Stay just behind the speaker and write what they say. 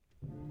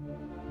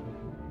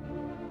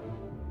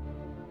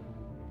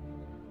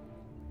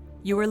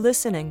You are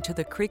listening to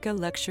the Krika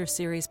Lecture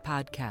Series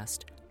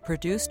podcast,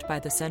 produced by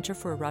the Center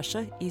for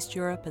Russia, East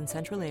Europe, and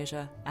Central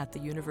Asia at the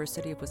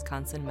University of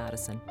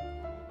Wisconsin-Madison.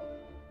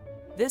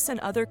 This and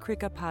other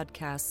Krika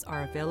podcasts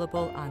are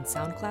available on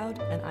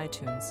SoundCloud and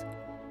iTunes.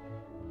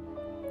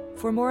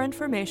 For more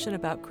information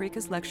about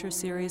Krika's lecture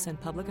series and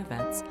public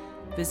events,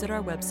 visit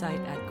our website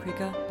at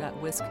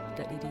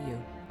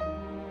krika.wisc.edu.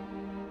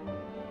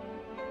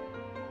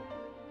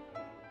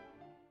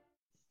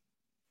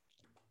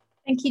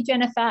 Thank you,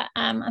 Jennifer,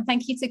 and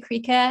thank you to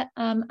Krika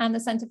and the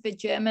Center for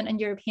German and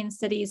European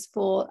Studies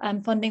for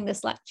funding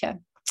this lecture.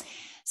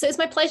 So it's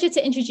my pleasure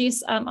to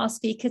introduce our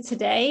speaker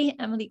today,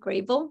 Emily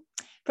Grabel.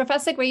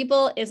 Professor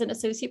Grabel is an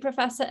associate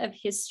professor of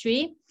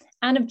history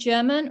and of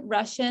German,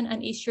 Russian,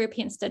 and East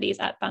European studies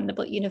at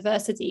Vanderbilt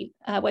University,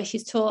 where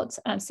she's taught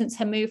since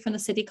her move from the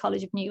City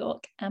College of New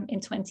York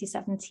in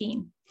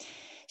 2017.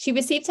 She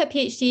received her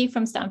PhD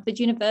from Stanford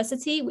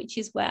University, which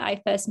is where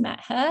I first met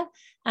her.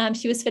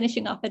 She was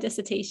finishing off her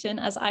dissertation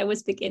as I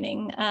was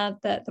beginning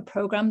the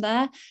program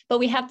there. But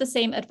we have the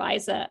same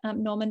advisor,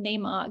 Norman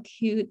Neymark,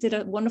 who did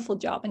a wonderful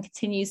job and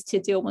continues to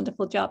do a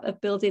wonderful job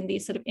of building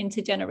these sort of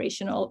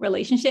intergenerational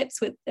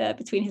relationships with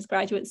between his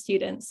graduate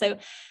students. So,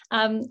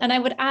 and I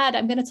would add,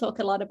 I'm going to talk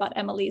a lot about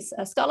Emily's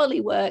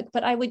scholarly work,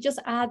 but I would just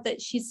add that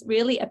she's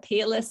really a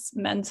peerless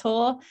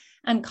mentor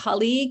and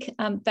colleague,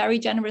 very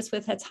generous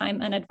with her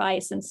time and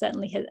advice, and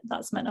certainly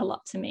that's meant a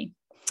lot to me.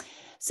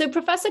 So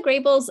Professor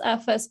Grabel's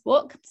first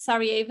book,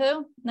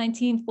 Sarajevo,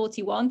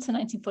 1941 to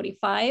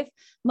 1945,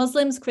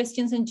 Muslims,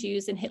 Christians, and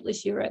Jews in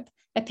Hitler's Europe,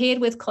 appeared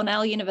with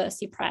Cornell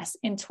University Press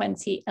in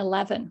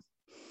 2011.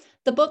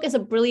 The book is a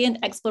brilliant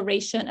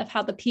exploration of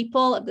how the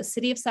people of the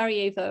city of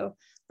Sarajevo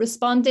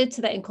responded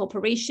to their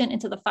incorporation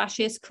into the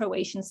fascist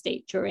Croatian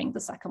state during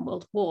the Second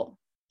World War.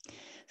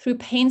 Through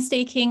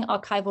painstaking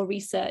archival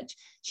research,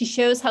 she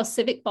shows how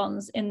civic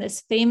bonds in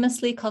this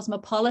famously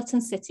cosmopolitan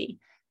city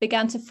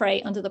began to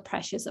fray under the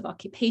pressures of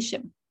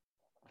occupation.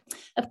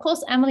 Of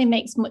course, Emily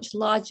makes much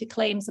larger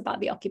claims about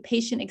the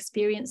occupation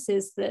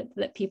experiences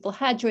that people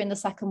had during the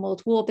Second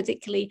World War,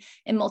 particularly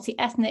in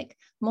multi-ethnic,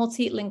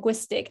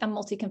 multi-linguistic, and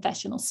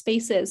multi-confessional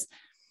spaces.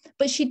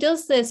 But she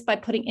does this by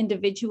putting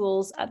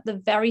individuals at the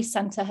very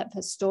center of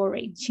her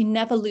story. She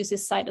never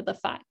loses sight of the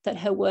fact that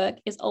her work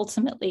is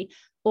ultimately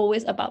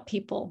always about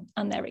people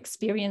and their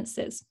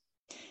experiences.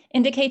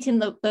 Indicating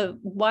the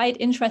wide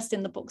interest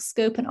in the book's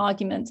scope and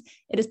argument,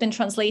 it has been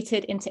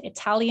translated into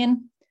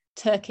Italian,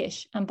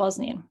 Turkish, and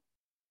Bosnian.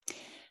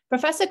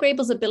 Professor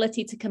Grabel's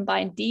ability to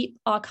combine deep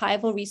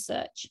archival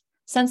research,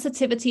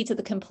 sensitivity to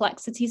the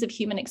complexities of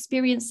human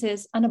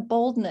experiences, and a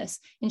boldness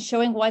in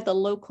showing why the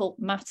local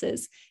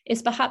matters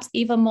is perhaps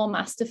even more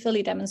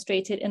masterfully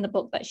demonstrated in the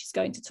book that she's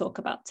going to talk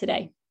about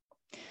today.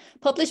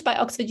 Published by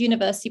Oxford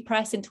University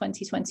Press in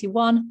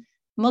 2021,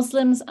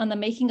 Muslims and the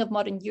Making of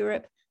Modern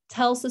Europe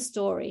tells the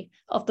story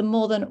of the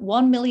more than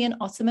 1 million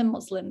Ottoman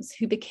Muslims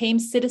who became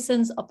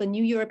citizens of the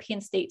new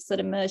European states that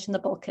emerged in the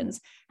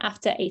Balkans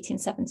after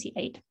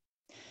 1878.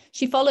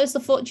 She follows the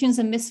fortunes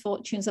and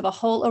misfortunes of a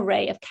whole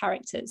array of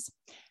characters: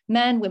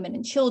 men, women,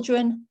 and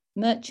children,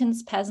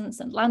 merchants, peasants,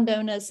 and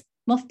landowners,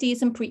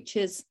 muftis and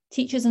preachers,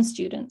 teachers and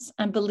students,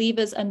 and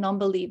believers and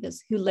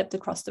non-believers who lived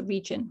across the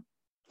region.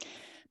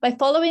 By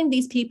following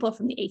these people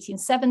from the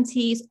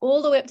 1870s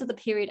all the way up to the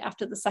period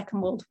after the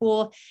Second World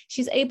War,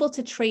 she's able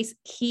to trace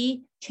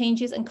key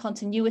changes and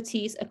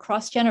continuities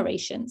across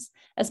generations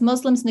as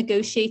Muslims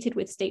negotiated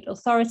with state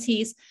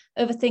authorities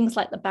over things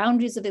like the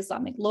boundaries of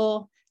Islamic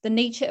law, the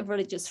nature of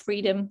religious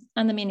freedom,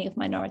 and the meaning of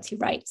minority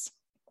rights.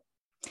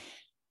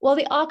 While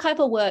the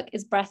archival work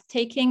is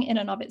breathtaking in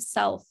and of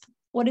itself,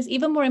 what is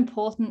even more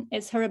important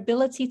is her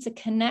ability to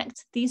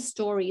connect these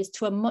stories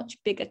to a much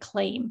bigger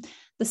claim,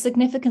 the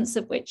significance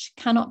of which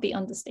cannot be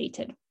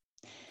understated.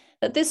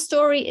 That this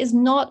story is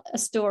not a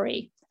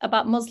story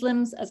about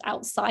Muslims as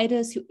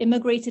outsiders who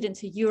immigrated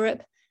into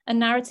Europe, a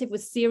narrative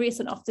with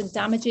serious and often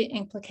damaging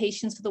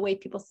implications for the way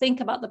people think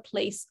about the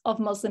place of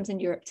Muslims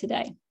in Europe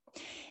today.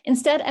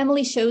 Instead,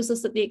 Emily shows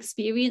us that the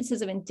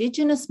experiences of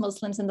indigenous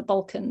Muslims in the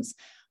Balkans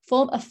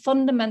form a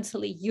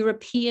fundamentally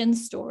European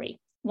story,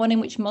 one in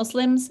which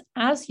Muslims,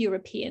 as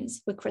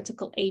Europeans, were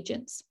critical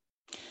agents.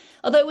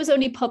 Although it was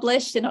only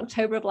published in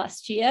October of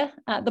last year,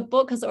 the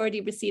book has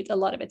already received a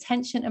lot of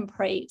attention and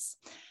praise,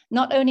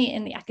 not only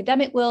in the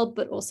academic world,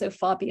 but also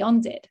far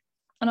beyond it,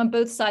 and on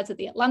both sides of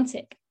the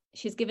Atlantic.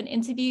 She's given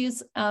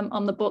interviews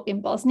on the book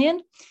in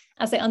Bosnian.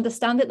 As I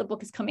understand it, the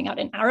book is coming out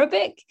in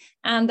Arabic,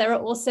 and there are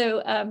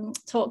also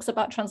talks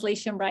about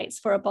translation rights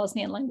for a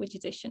Bosnian language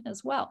edition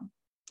as well.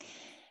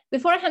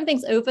 Before I hand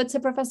things over to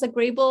Professor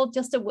Grabel,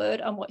 just a word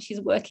on what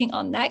she's working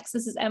on next.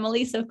 This is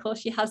Emily, so of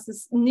course she has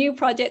this new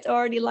project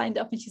already lined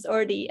up and she's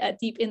already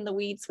deep in the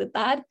weeds with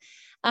that.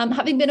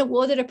 Having been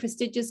awarded a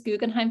prestigious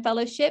Guggenheim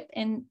Fellowship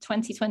in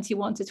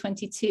 2021 to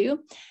 22,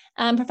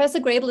 Professor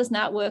Grabel is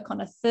now at work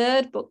on a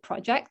third book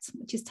project,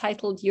 which is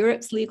titled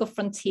Europe's Legal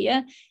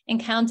Frontier,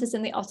 Encounters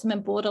in the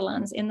Ottoman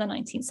Borderlands in the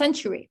 19th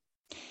Century.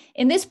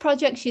 In this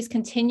project, she's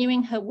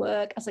continuing her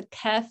work as a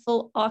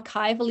careful,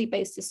 archivally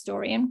based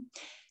historian,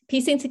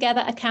 piecing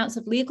together accounts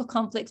of legal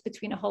conflicts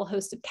between a whole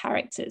host of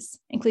characters,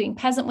 including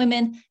peasant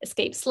women,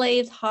 escaped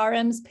slaves,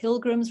 harems,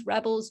 pilgrims,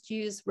 rebels,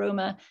 Jews,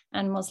 Roma,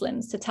 and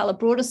Muslims, to tell a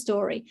broader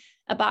story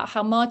about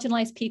how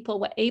marginalized people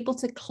were able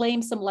to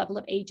claim some level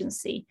of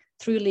agency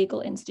through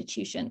legal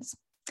institutions.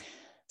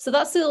 So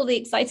that's all the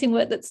exciting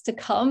work that's to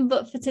come.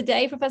 But for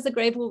today, Professor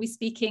Grable will be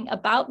speaking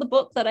about the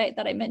book that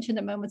I mentioned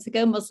a moment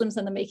ago, Muslims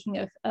and the Making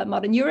of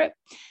Modern Europe.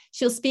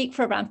 She'll speak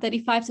for around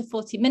 35 to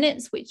 40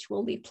 minutes, which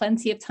will leave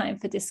plenty of time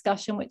for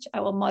discussion, which I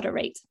will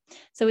moderate.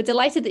 So we're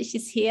delighted that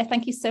she's here.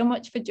 Thank you so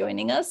much for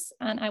joining us.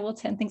 And I will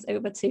turn things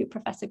over to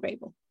Professor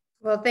Grable.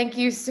 Well, thank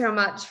you so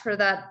much for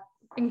that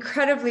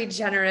incredibly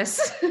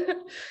generous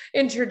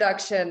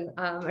introduction.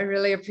 I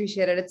really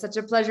appreciate it. It's such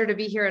a pleasure to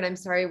be here, and I'm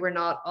sorry we're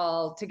not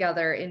all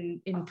together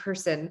in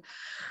person.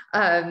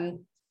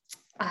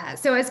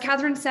 So as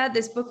Catherine said,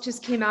 this book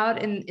just came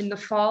out in the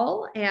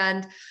fall,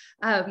 and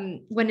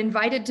when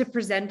invited to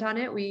present on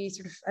it,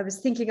 I was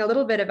thinking a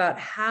little bit about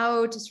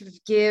how to sort of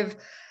give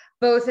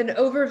both an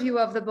overview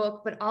of the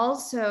book, but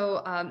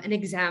also an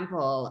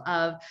example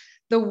of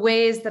the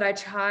ways that I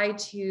try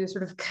to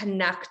sort of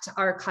connect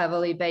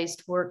archivally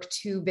based work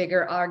to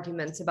bigger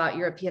arguments about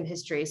European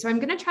history. So I'm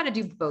going to try to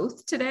do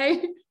both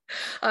today.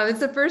 It's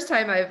the first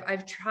time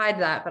I've tried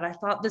that, but I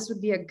thought this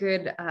would be a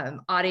good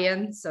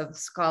audience of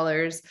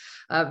scholars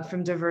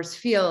from diverse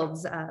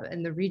fields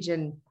in the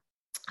region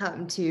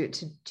to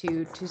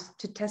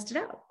test it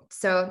out.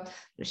 So I'm going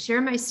to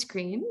share my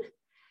screen,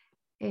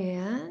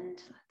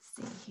 and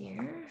let's see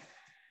here.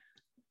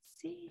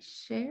 Let's see,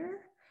 share,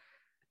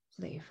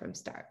 play from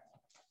start.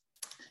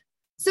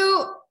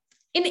 So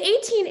in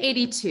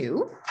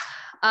 1882,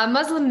 a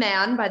Muslim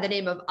man by the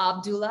name of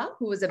Abdullah,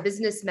 who was a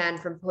businessman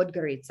from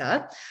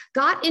Podgorica,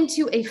 got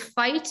into a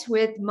fight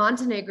with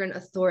Montenegrin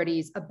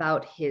authorities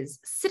about his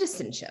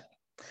citizenship.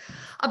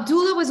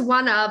 Abdullah was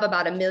one of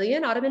about 1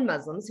 million Ottoman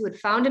Muslims who had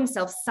found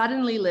himself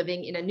suddenly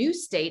living in a new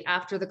state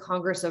after the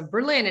Congress of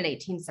Berlin in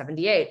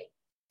 1878.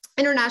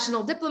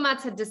 International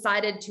diplomats had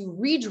decided to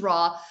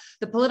redraw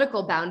the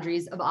political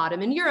boundaries of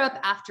Ottoman Europe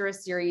after a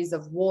series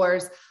of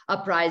wars,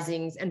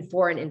 uprisings, and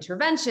foreign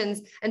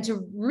interventions, and to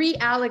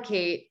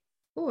reallocate.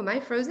 Oh, am I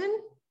frozen?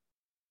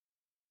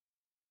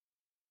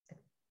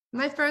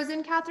 Am I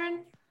frozen,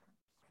 Catherine?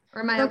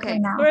 Or am I okay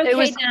now? We're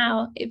okay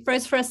now. It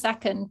froze for a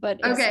second,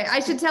 but okay.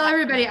 I should tell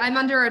everybody I'm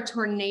under a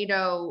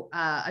tornado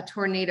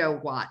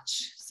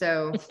watch.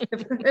 So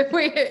if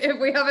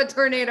we have a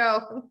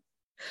tornado,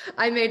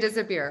 I may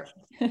disappear.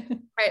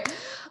 Right.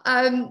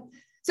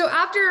 So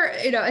after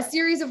a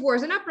series of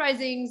wars and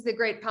uprisings, the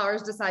great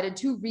powers decided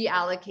to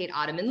reallocate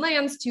Ottoman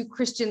lands to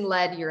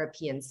Christian-led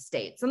European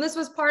states. And this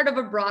was part of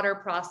a broader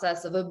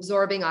process of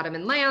absorbing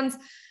Ottoman lands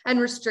and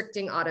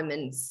restricting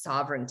Ottoman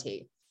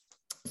sovereignty.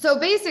 So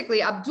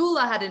basically,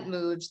 Abdullah hadn't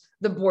moved,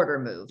 the border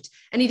moved,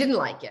 and he didn't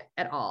like it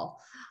at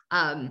all.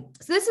 So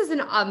this is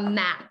a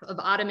map of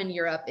Ottoman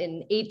Europe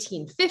in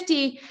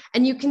 1850,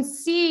 and you can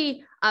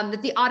see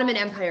that the Ottoman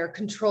Empire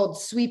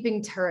controlled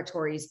sweeping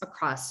territories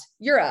across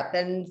Europe,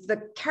 and the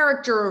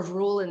character of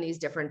rule in these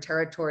different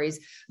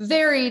territories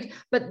varied,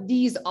 but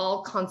these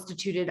all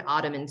constituted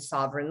Ottoman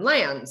sovereign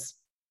lands.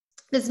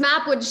 This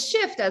map would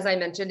shift, as I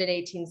mentioned, in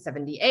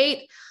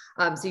 1878.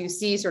 So you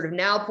see sort of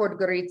now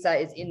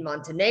Podgorica is in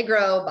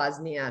Montenegro,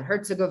 Bosnia and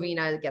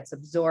Herzegovina gets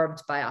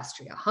absorbed by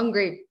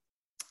Austria-Hungary.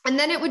 And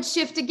then it would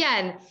shift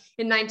again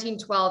in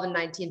 1912 and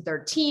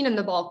 1913 in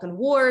the Balkan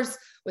Wars,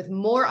 with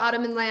more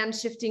Ottoman land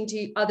shifting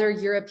to other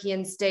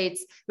European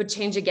states. It would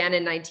change again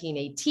in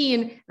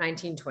 1918,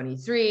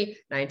 1923,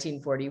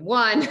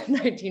 1941,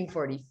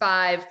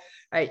 1945,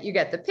 right? You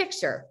get the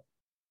picture.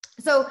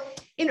 So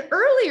in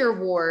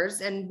earlier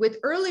wars and with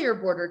earlier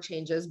border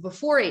changes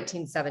before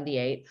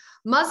 1878,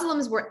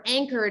 Muslims were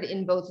anchored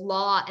in both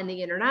law and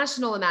the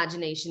international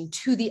imagination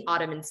to the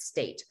Ottoman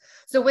state.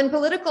 So when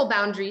political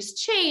boundaries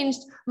changed,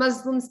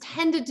 Muslims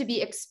tended to be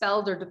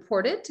expelled or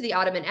deported to the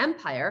Ottoman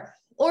Empire,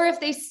 or if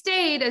they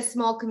stayed, as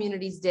small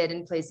communities did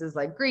in places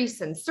like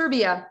Greece and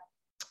Serbia,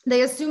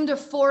 they assumed a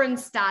foreign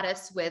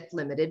status with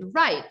limited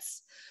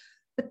rights.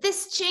 But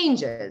this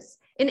changes.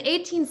 In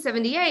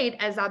 1878,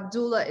 as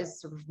Abdullah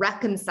is sort of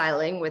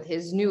reconciling with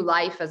his new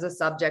life as a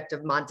subject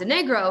of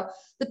Montenegro,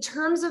 the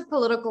terms of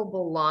political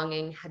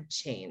belonging had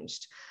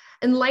changed.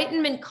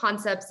 Enlightenment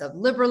concepts of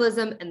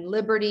liberalism and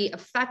liberty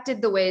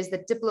affected the ways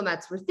that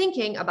diplomats were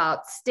thinking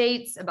about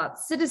states, about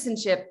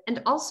citizenship,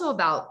 and also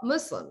about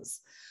Muslims.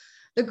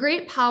 The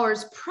great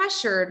powers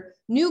pressured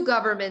new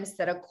governments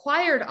that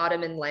acquired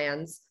Ottoman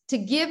lands to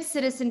give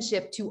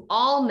citizenship to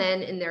all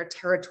men in their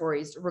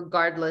territories,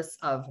 regardless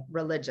of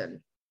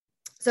religion.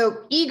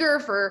 So eager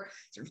for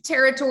sort of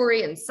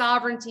territory and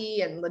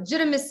sovereignty and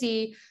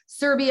legitimacy,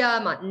 Serbia,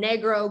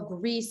 Montenegro,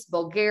 Greece,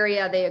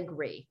 Bulgaria, they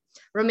agree.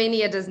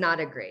 Romania does not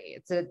agree.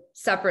 It's a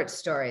separate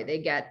story. They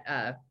get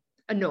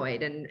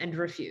annoyed and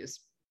refuse.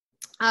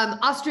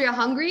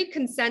 Austria-Hungary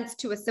consents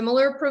to a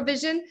similar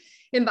provision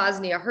in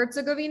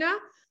Bosnia-Herzegovina,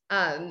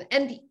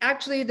 and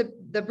actually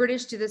the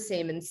British do the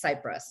same in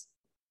Cyprus.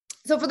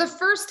 So for the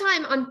first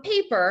time on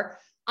paper,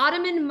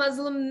 Ottoman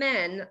Muslim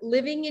men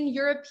living in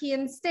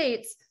European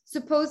states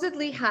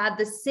supposedly had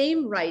the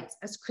same rights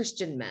as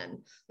Christian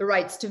men: the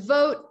rights to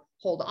vote,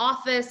 hold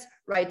office,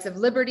 rights of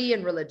liberty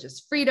and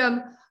religious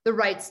freedom, the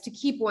rights to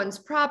keep one's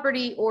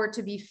property or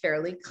to be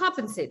fairly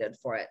compensated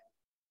for it.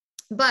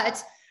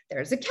 But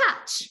there's a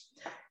catch.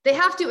 They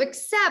have to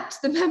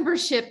accept the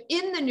membership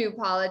in the new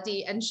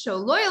polity and show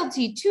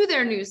loyalty to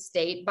their new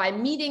state by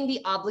meeting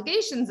the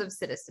obligations of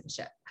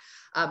citizenship,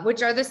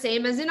 which are the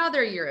same as in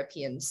other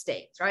European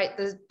states, right?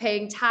 The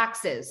paying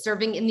taxes,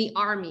 serving in the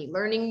army,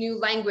 learning new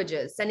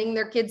languages, sending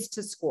their kids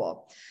to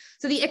school.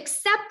 So the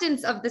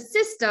acceptance of the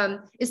system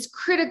is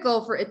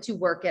critical for it to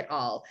work at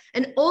all.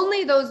 And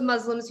only those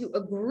Muslims who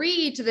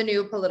agree to the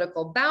new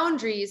political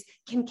boundaries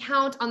can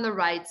count on the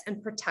rights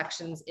and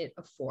protections it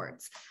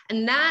affords.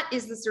 And that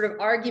is the sort of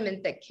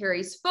argument that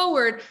carries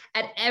forward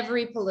at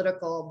every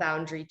political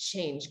boundary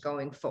change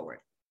going forward.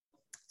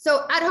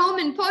 So at home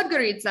in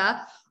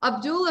Podgorica,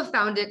 Abdullah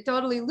found it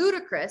totally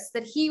ludicrous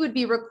that he would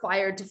be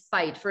required to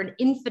fight for an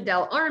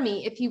infidel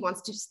army if he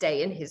wants to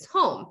stay in his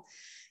home.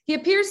 He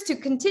appears to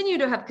continue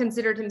to have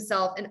considered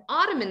himself an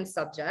Ottoman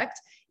subject,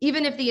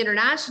 even if the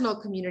international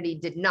community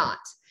did not.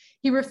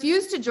 He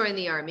refused to join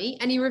the army,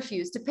 and he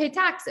refused to pay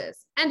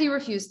taxes, and he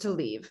refused to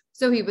leave.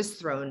 So he was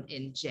thrown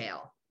in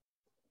jail.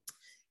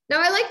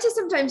 Now, I like to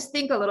sometimes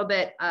think a little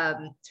bit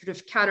sort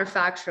of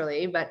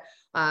counterfactually, but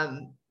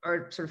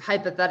or sort of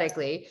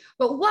hypothetically,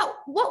 but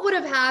what would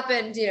have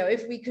happened,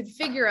 if we could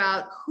figure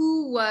out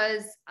who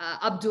was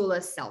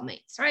Abdullah's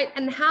cellmates, right?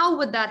 And how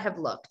would that have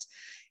looked?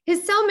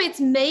 His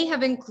cellmates may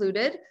have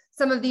included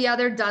some of the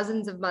other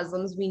dozens of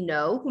Muslims we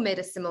know who made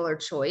a similar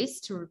choice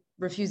to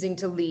refusing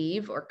to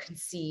leave or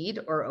concede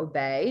or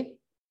obey.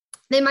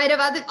 They might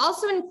have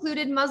also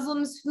included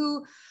Muslims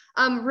who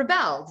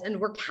rebelled and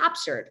were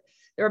captured.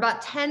 There were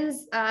about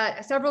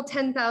several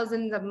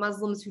 10,000 of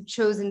Muslims who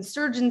chose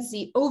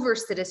insurgency over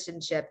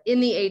citizenship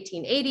in the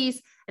 1880s,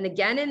 and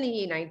again in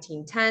the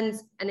 1910s,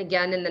 and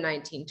again in the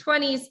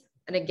 1920s,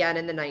 and again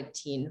in the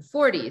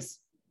 1940s.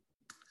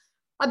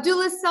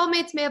 Abdullah's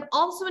cellmates may have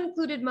also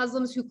included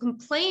Muslims who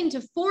complained to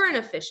foreign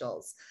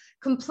officials.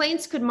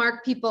 Complaints could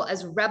mark people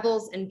as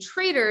rebels and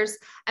traitors,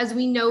 as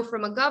we know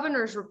from a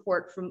governor's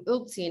report from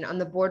Ulcin on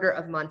the border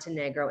of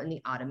Montenegro and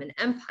the Ottoman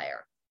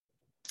Empire.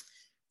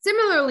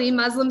 Similarly,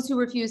 Muslims who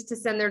refused to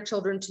send their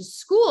children to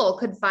school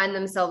could find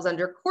themselves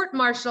under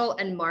court-martial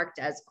and marked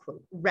as,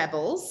 quote,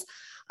 rebels,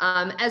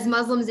 as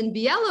Muslims in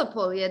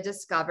Bielapolia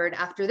discovered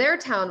after their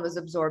town was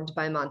absorbed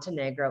by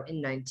Montenegro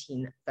in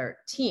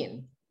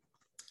 1913.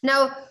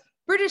 Now,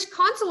 British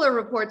consular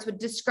reports would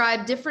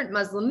describe different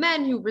Muslim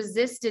men who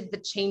resisted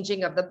the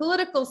changing of the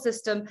political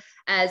system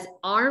as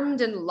armed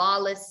and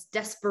lawless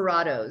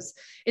desperados,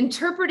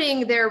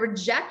 interpreting their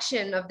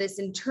rejection of this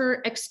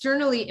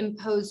externally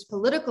imposed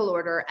political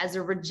order as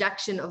a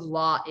rejection of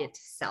law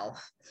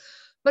itself.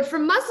 But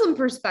from Muslim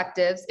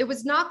perspectives, it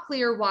was not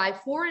clear why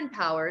foreign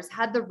powers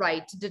had the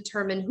right to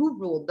determine who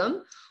ruled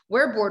them,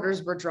 where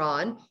borders were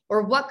drawn,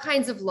 or what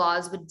kinds of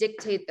laws would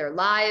dictate their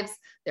lives,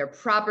 their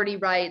property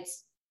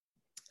rights,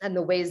 and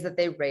the ways that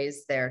they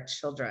raised their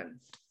children.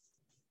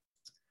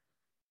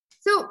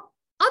 So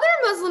other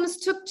Muslims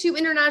took to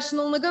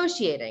international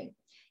negotiating.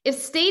 If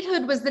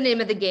statehood was the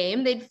name of the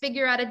game, they'd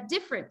figure out a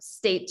different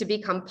state to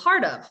become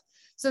part of.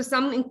 So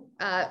some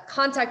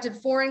contacted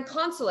foreign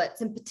consulates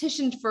and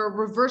petitioned for a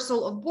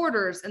reversal of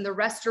borders and the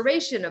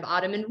restoration of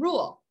Ottoman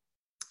rule.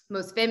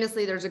 Most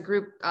famously, there's a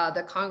group,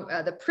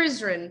 the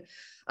Prizren,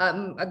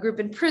 a group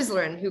in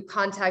Prizren who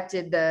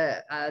contacted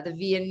the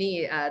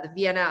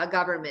Vienna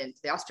government,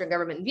 the Austrian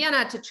government in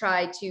Vienna, to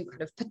try to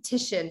kind of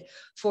petition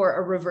for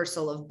a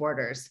reversal of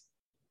borders.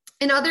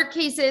 In other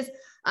cases,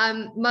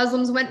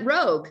 Muslims went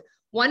rogue.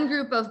 One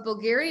group of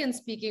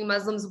Bulgarian-speaking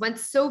Muslims went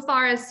so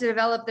far as to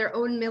develop their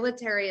own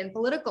military and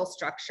political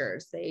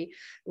structures. They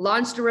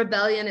launched a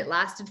rebellion. It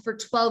lasted for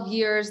 12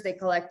 years. They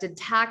collected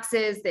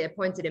taxes. They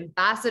appointed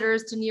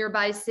ambassadors to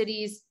nearby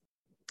cities,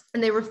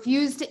 and they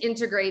refused to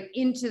integrate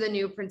into the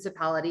new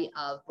Principality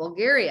of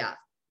Bulgaria.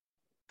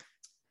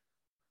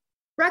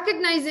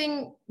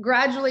 Recognizing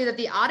gradually that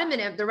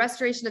the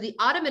restoration of the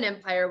Ottoman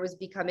Empire was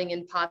becoming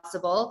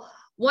impossible,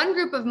 one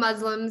group of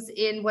Muslims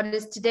in what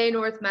is today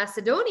North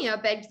Macedonia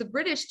begged the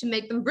British to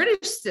make them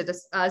British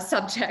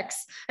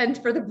subjects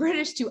and for the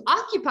British to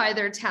occupy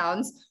their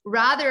towns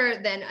rather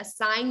than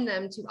assign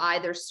them to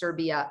either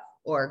Serbia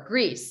or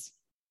Greece.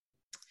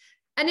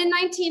 And in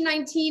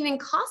 1919 in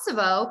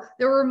Kosovo,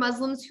 there were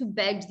Muslims who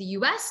begged the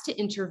US to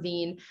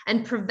intervene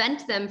and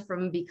prevent them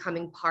from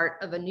becoming part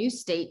of a new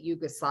state,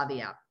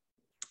 Yugoslavia.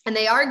 And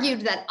they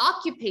argued that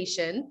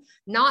occupation,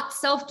 not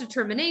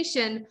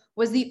self-determination,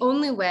 was the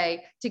only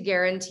way to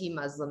guarantee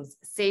Muslims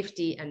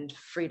safety and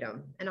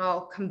freedom. And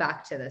I'll come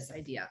back to this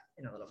idea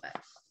in a little bit.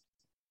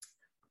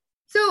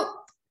 So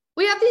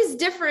we have these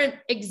different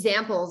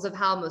examples of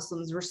how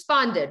Muslims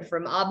responded,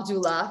 from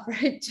Abdullah,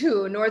 right,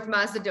 to North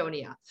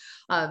Macedonia.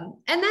 And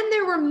then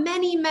there were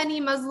many, many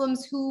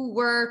Muslims who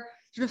were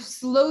sort of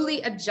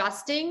slowly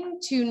adjusting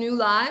to new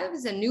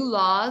lives and new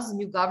laws,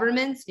 new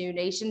governments, new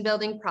nation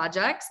building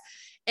projects.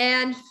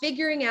 and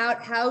figuring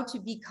out how to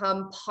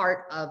become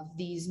part of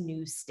these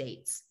new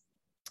states.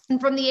 And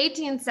from the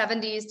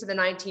 1870s to the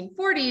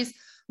 1940s,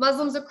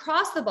 Muslims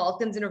across the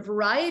Balkans in a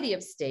variety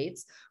of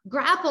states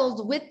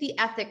grappled with the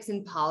ethics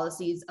and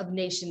policies of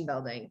nation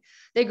building.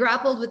 They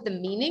grappled with the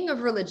meaning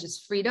of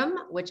religious freedom,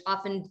 which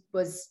often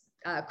was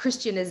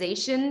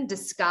Christianization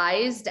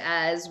disguised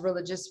as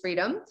religious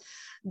freedom.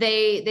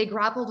 They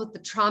grappled with the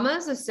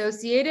traumas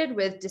associated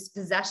with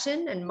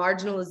dispossession and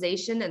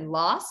marginalization and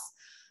loss.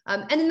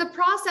 And in the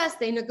process,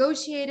 they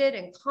negotiated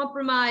and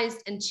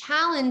compromised and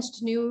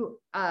challenged new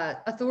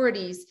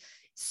authorities,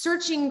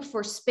 searching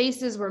for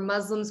spaces where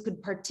Muslims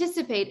could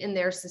participate in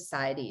their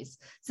societies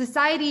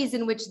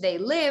in which they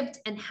lived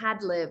and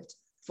had lived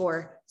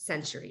for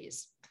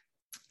centuries.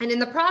 And in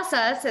the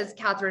process, as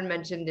Catherine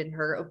mentioned in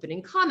her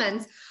opening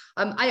comments,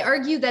 I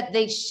argue that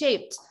they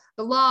shaped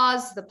the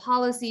laws, the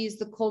policies,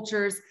 the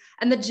cultures,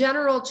 and the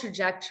general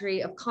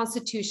trajectory of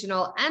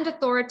constitutional and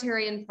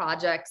authoritarian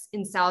projects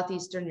in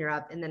Southeastern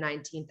Europe in the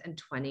 19th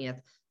and 20th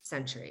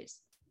centuries.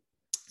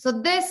 So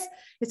this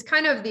is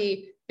kind of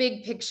the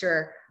big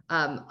picture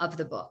of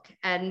the book.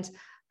 And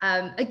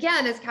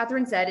again, as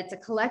Catherine said, it's a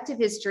collective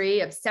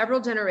history of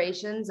several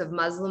generations of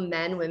Muslim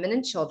men, women,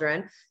 and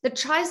children that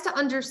tries to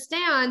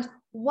understand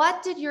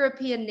what did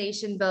European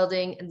nation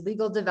building and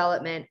legal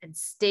development and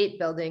state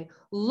building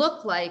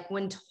look like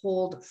when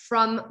told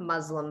from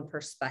Muslim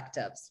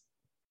perspectives.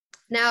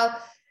 Now,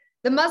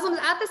 the Muslims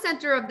at the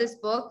center of this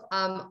book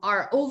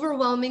are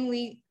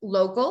overwhelmingly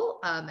local,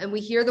 and we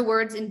hear the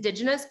words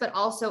indigenous, but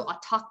also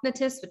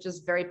autochthonous, which is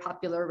very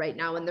popular right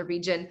now in the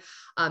region,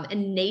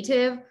 and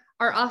native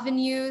are often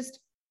used.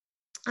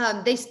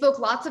 They spoke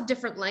lots of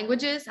different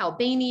languages: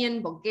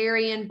 Albanian,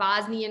 Bulgarian,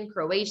 Bosnian,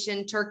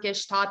 Croatian,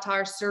 Turkish,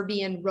 Tatar,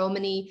 Serbian,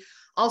 Romani,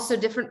 also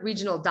different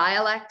regional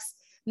dialects.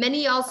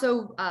 Many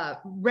also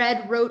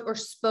read, wrote, or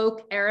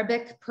spoke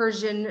Arabic,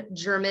 Persian,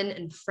 German,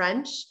 and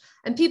French.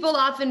 And people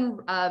often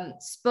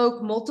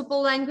spoke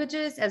multiple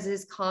languages, as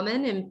is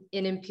common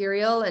in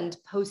imperial and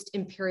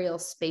post-imperial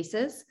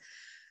spaces.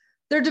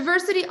 Their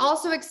diversity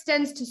also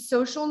extends to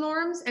social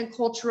norms and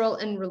cultural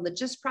and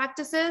religious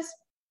practices.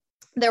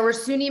 There were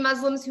Sunni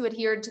Muslims who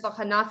adhered to the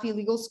Hanafi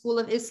legal school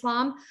of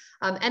Islam,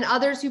 and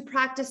others who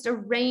practiced a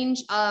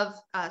range of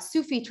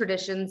Sufi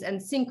traditions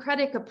and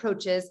syncretic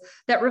approaches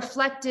that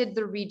reflected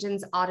the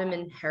region's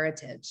Ottoman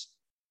heritage.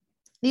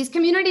 These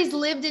communities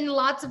lived in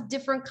lots of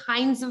different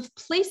kinds of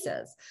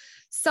places.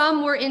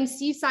 Some were in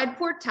seaside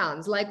port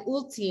towns like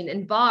Ultin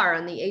and Bar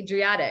on the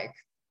Adriatic.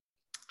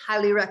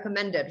 Highly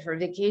recommended for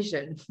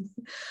vacation.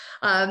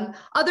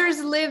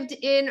 Others lived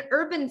in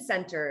urban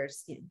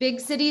centers, big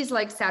cities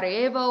like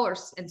Sarajevo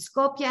and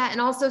Skopje,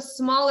 and also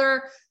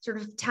smaller sort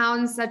of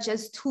towns such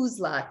as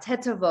Tuzla,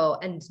 Tetovo,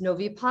 and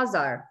Novi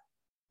Pazar.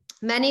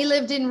 Many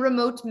lived in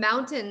remote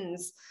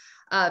mountains,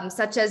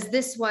 such as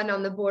this one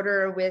on the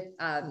border with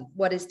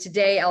what is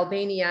today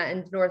Albania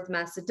and North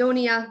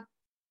Macedonia,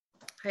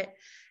 right?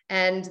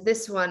 And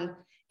this one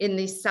in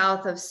the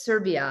south of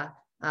Serbia,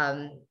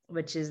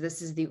 this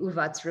is the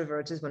Uvac River,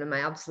 which is one of my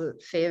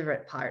absolute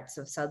favorite parts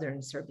of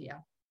southern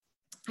Serbia.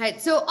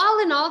 Right, so all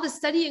in all, the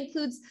study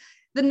includes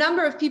the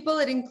number of people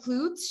it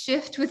includes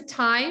shift with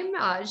time,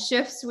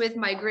 shifts with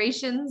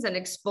migrations and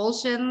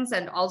expulsions,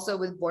 and also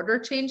with border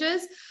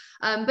changes.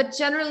 But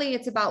generally,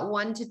 it's about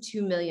 1 to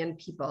 2 million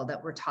people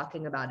that we're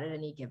talking about at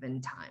any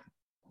given time.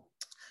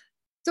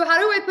 So how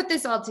do I put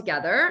this all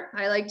together?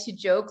 I like to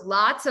joke,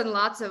 lots and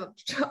lots of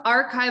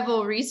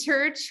archival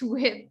research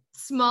with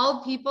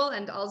small people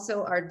and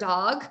also our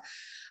dog,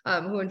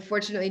 who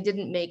unfortunately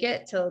didn't make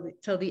it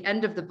till the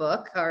end of the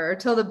book, or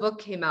till the book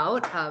came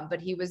out,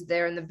 but he was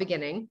there in the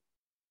beginning.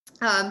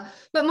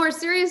 But more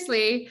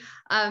seriously,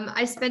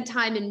 I spent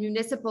time in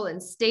municipal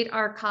and state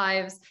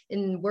archives,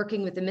 in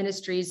working with the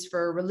ministries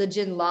for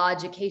religion, law,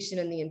 education,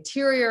 and the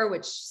interior,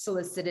 which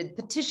solicited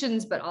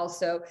petitions, but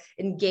also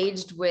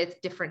engaged with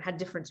had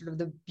different sort of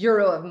the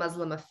Bureau of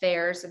Muslim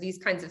Affairs, so these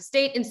kinds of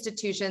state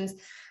institutions.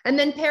 And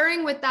then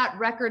pairing with that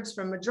records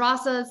from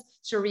madrasas,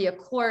 Sharia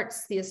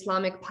courts, the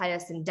Islamic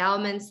pious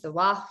endowments, the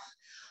Waqf,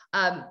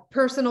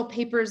 personal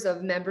papers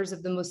of members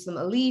of the Muslim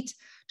elite,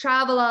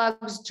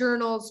 travelogues,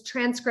 journals,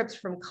 transcripts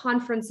from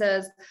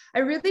conferences. I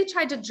really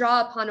tried to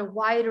draw upon a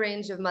wide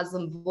range of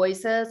Muslim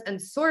voices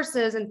and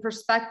sources and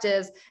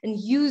perspectives, and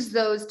use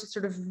those to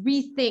sort of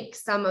rethink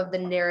some of the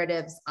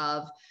narratives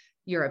of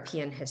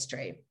European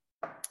history.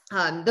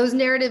 Those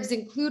narratives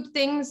include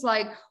things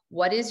like,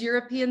 what is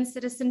European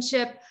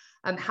citizenship?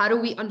 How do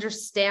we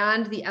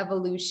understand the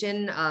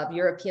evolution of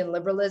European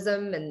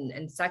liberalism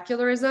and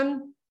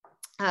secularism?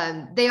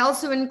 They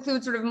also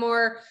include sort of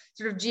more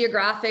sort of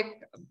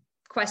geographic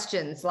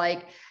questions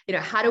like,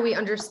 how do we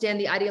understand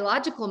the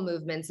ideological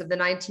movements of the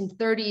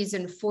 1930s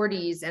and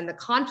 40s and the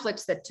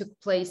conflicts that took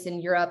place in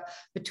Europe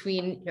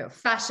between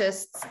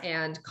fascists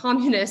and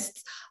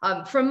communists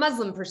from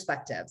Muslim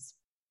perspectives?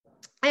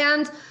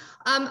 And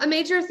a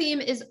major theme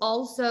is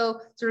also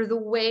sort of the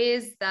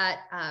ways that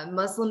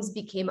Muslims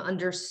became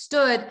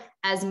understood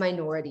as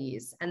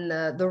minorities and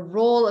the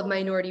role of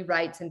minority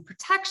rights and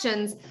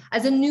protections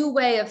as a new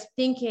way of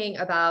thinking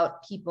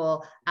about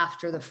people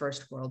after the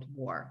First World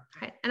War.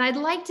 Right? And I'd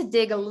like to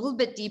dig a little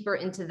bit deeper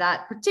into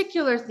that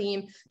particular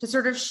theme to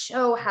sort of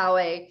show how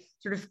I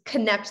sort of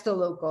connect the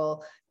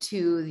local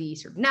to the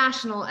sort of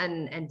national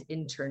and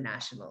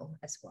international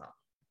as well.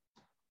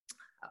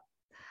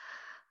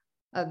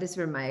 These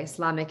were my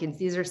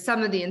these are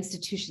some of the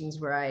institutions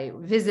where I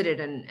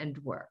visited and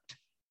worked.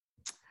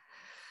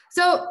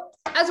 So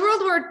as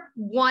World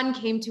War I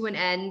came to an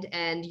end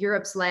and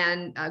Europe's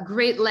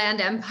great land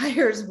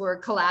empires were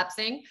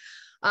collapsing,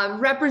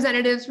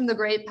 representatives from the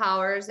great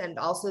powers and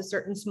also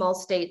certain small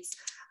states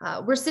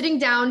were sitting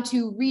down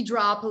to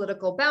redraw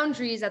political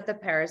boundaries at the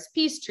Paris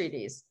peace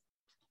treaties.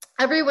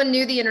 Everyone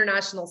knew the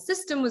international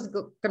system was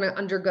going to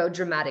undergo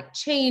dramatic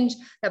change,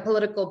 that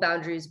political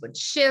boundaries would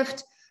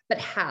shift, but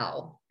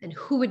how and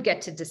who would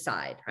get to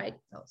decide, right?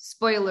 So,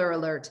 spoiler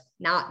alert,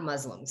 not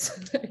Muslims.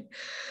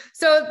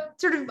 So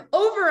sort of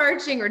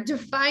overarching or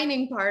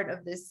defining part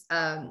of this,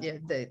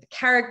 the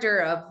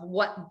character of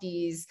what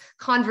these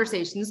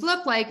conversations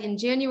look like, in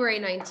January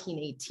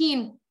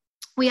 1918,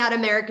 we had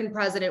American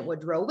President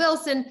Woodrow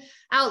Wilson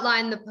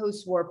outline the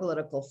post-war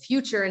political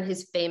future in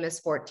his famous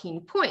 14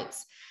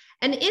 points.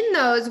 And in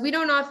those, we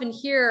don't often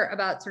hear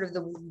about sort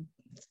of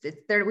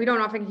we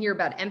don't often hear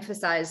about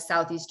emphasized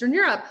Southeastern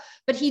Europe,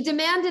 but he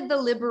demanded the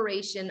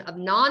liberation of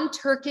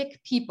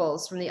non-Turkic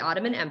peoples from the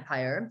Ottoman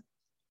Empire,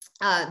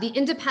 the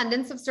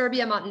independence of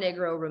Serbia,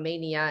 Montenegro,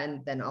 Romania,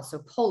 and then also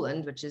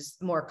Poland, which is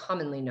more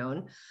commonly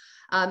known.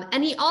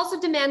 And he also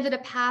demanded a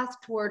path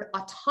toward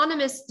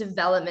autonomous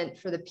development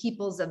for the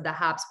peoples of the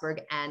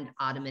Habsburg and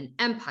Ottoman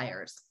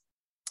empires.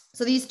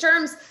 So these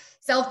terms,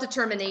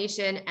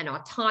 self-determination and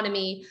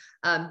autonomy,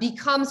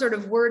 become sort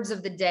of words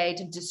of the day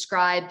to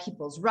describe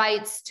people's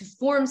rights to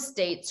form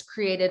states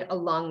created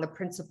along the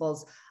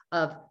principles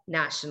of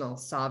national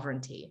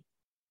sovereignty.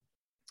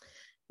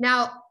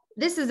 Now,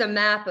 this is a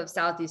map of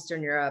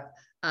Southeastern Europe,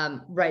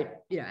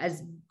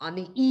 as on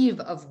the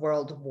eve of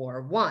World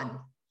War I.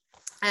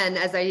 And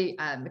as I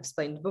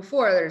explained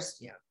before,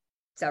 there's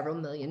several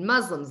million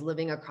Muslims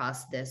living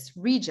across this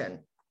region.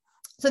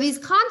 So these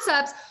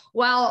concepts,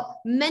 while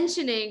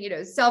mentioning,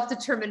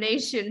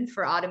 self-determination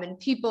for Ottoman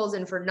peoples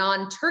and for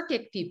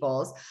non-Turkic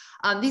peoples,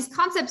 these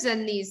concepts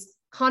and these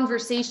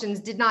conversations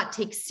did not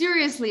take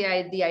seriously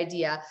the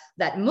idea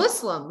that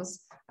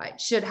Muslims, right,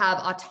 should have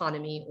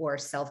autonomy or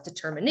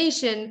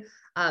self-determination,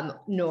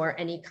 nor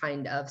any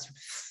kind of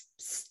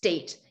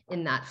state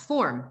in that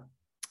form.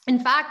 In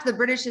fact, the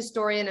British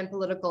historian and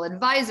political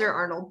advisor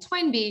Arnold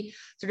Toynbee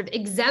sort of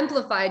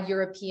exemplified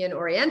European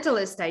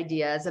Orientalist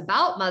ideas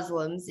about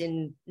Muslims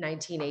in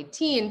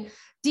 1918,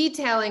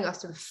 detailing a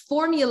sort of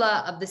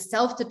formula of the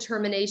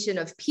self-determination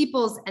of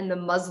peoples and the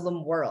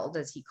Muslim world,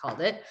 as he called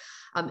it,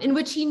 in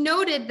which he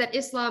noted that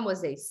Islam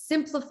was a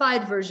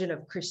simplified version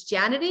of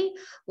Christianity,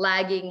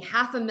 lagging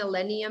half a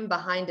millennium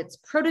behind its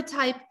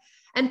prototype,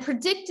 and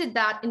predicted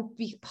that in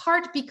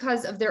part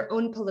because of their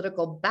own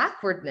political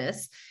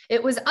backwardness,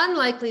 it was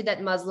unlikely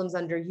that Muslims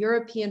under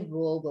European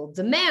rule will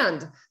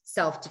demand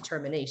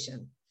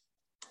self-determination.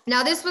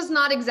 Now, this was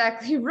not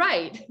exactly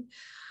right.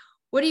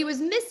 What he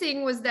was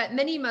missing was that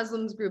many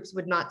Muslim groups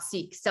would not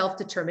seek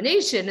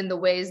self-determination in the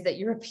ways that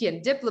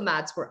European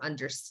diplomats were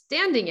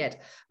understanding it,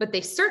 but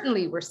they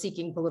certainly were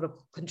seeking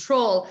political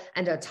control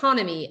and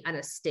autonomy and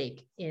a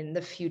stake in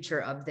the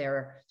future of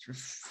their sort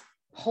of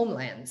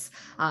homelands.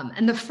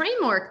 And the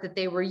framework that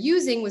they were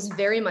using was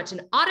very much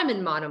an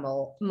Ottoman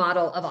model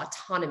of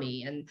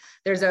autonomy. And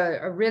there's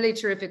a really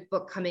terrific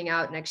book coming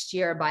out next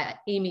year by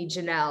Amy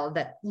Janelle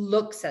that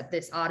looks at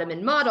this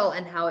Ottoman model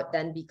and how it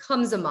then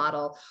becomes a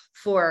model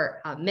for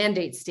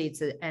mandate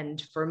states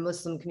and for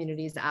Muslim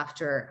communities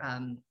after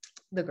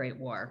the Great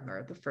War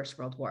or the First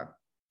World War.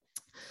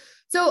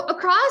 So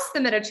across the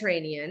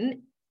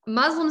Mediterranean,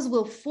 Muslims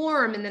will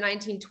form in the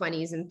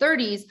 1920s and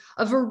 30s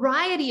a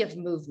variety of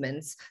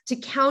movements to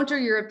counter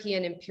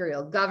European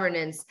imperial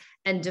governance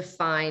and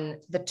define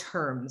the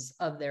terms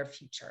of their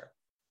future.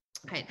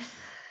 Right.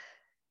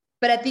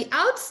 But at the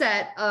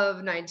outset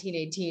of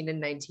 1918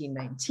 and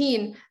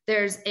 1919,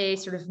 there's a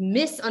sort of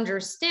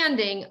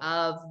misunderstanding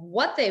of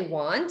what they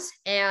want,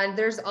 and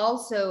there's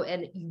also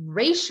an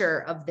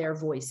erasure of their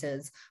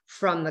voices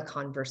from the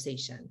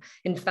conversation.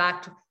 In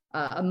fact,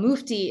 a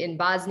mufti in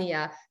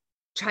Bosnia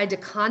tried to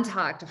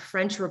contact a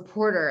French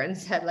reporter and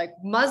said, like,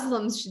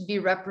 Muslims should be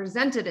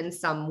represented in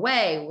some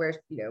way where,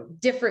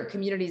 different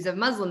communities of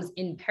Muslims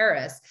in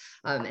Paris,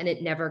 and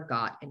it never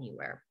got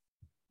anywhere.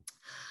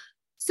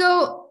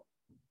 So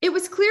it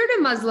was clear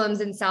to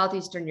Muslims in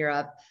Southeastern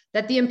Europe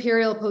that the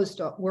imperial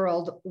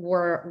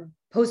post-war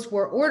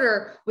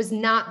order was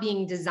not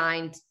being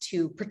designed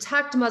to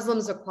protect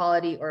Muslims'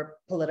 equality or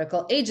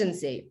political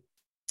agency.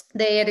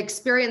 They had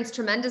experienced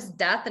tremendous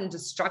death and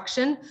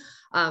destruction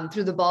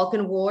through the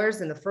Balkan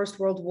Wars and the First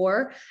World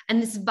War.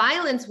 And this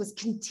violence was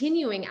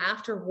continuing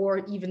after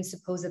war even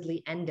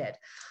supposedly ended.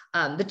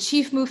 The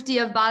chief mufti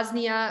of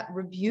Bosnia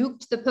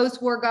rebuked the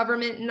post-war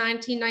government in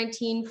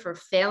 1919 for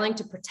failing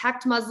to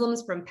protect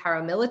Muslims from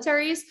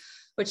paramilitaries,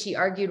 which he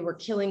argued were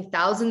killing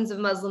thousands of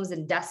Muslims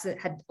and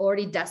had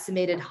already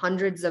decimated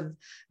hundreds of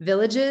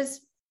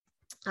villages.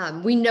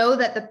 We know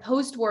that the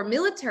post-war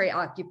military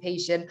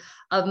occupation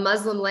of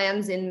Muslim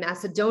lands in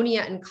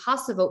Macedonia and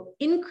Kosovo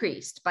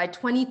increased by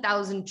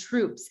 20,000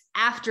 troops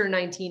after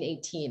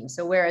 1918.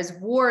 So whereas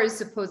war is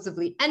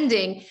supposedly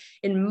ending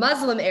in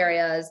Muslim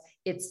areas,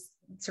 its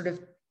sort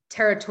of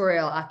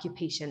territorial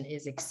occupation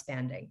is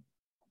expanding.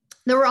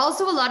 There were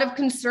also a lot of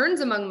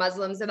concerns among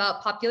Muslims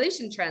about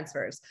population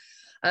transfers.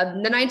 The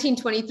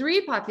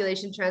 1923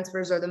 population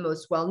transfers are the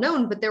most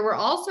well-known, but there were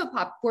also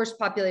forced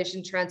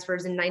population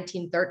transfers in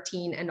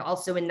 1913 and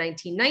also in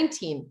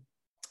 1919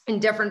 in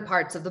different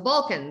parts of the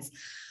Balkans.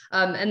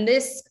 And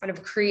this kind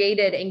of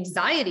created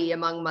anxiety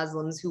among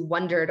Muslims who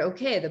wondered,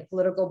 okay, the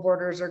political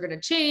borders are going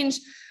to change.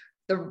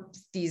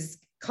 These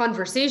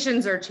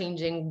conversations are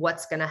changing.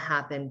 What's going to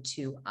happen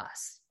to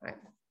us? Right?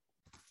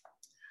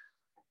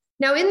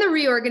 Now, in the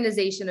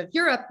reorganization of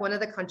Europe, one of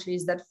the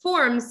countries that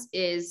forms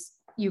is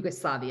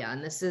Yugoslavia.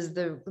 And this is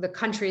the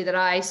country that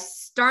I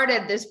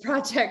started this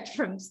project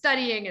from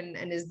studying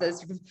and is the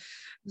sort of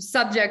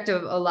subject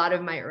of a lot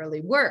of my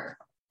early work.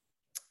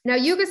 Now,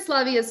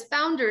 Yugoslavia's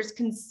founders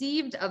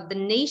conceived of the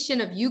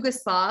nation of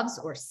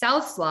Yugoslavs or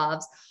South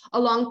Slavs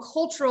along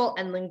cultural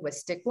and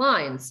linguistic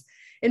lines.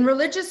 In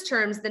religious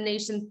terms, the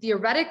nation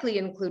theoretically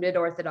included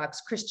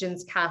Orthodox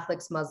Christians,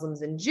 Catholics,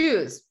 Muslims, and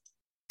Jews.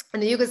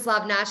 And the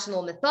Yugoslav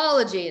national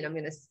mythology, and I'm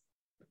going to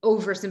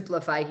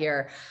oversimplify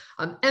here,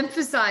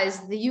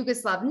 emphasized the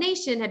Yugoslav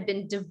nation had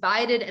been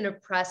divided and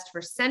oppressed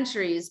for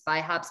centuries by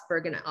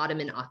Habsburg and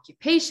Ottoman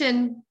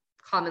occupation,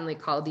 commonly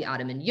called the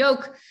Ottoman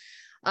yoke,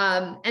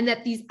 and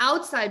that these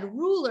outside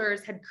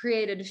rulers had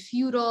created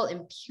feudal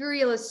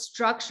imperialist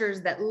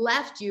structures that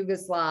left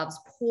Yugoslavs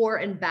poor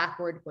and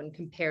backward when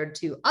compared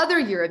to other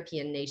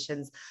European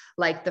nations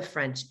like the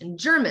French and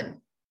German.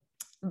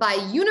 By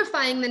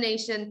unifying the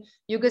nation,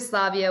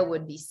 Yugoslavia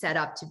would be set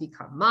up to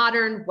become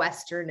modern,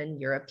 Western, and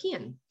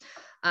European.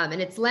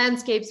 And its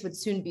landscapes would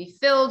soon be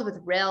filled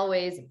with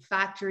railways and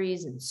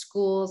factories and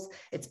schools.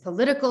 Its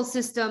political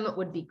system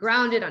would be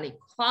grounded on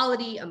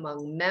equality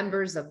among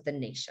members of the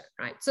nation,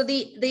 right? So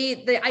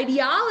the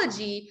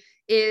ideology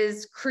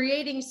is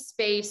creating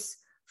space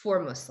for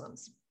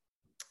Muslims.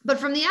 But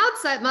from the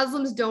outside,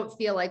 Muslims don't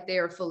feel like they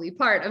are fully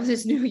part of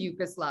this new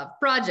Yugoslav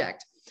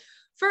project.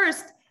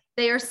 First,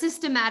 they are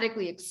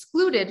systematically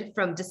excluded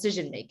from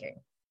decision-making.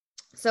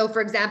 So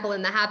for example,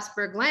 in the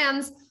Habsburg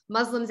lands,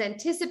 Muslims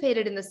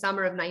anticipated in the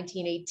summer of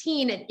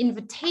 1918 an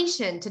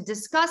invitation to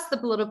discuss the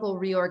political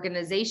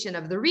reorganization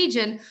of the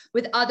region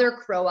with other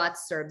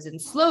Croats, Serbs, and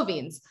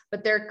Slovenes,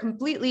 but they're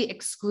completely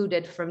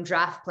excluded from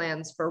draft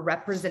plans for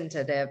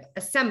representative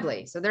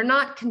assembly. So they're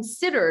not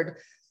considered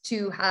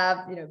to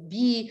have,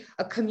 be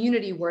a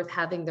community worth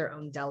having their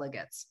own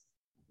delegates.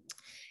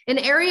 In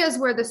areas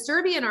where the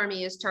Serbian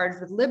army is charged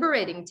with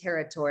liberating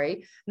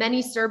territory,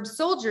 many Serb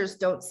soldiers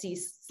don't see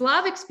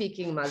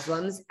Slavic-speaking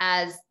Muslims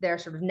as their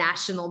sort of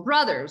national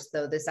brothers,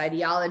 though this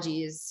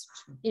ideology is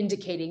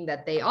indicating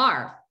that they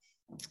are.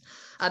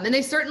 And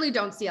they certainly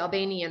don't see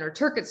Albanian or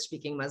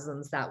Turkish-speaking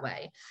Muslims that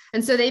way.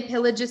 And so they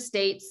pillage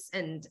estates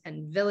and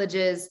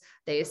villages.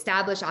 They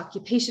establish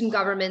occupation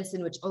governments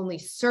in which only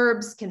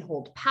Serbs can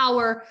hold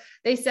power.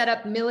 They set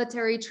up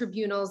military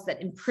tribunals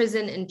that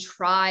imprison and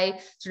try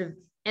sort of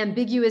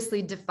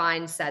ambiguously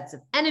defined sets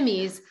of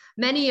enemies,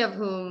 many of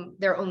whom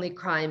their only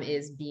crime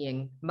is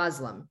being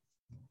Muslim.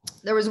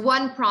 There was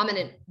one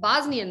prominent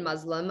Bosnian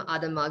Muslim,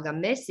 Adam Aga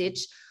Mesic,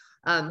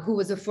 who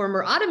was a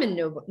former Ottoman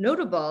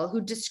notable, who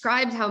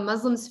described how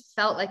Muslims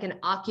felt like an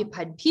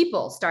occupied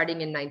people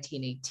starting in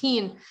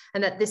 1918,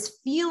 and that this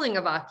feeling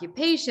of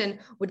occupation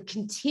would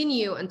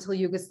continue until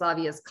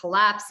Yugoslavia's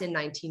collapse in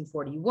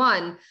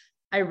 1941,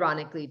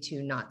 ironically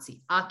to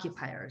Nazi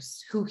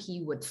occupiers, who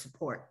he would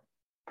support.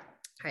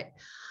 Right.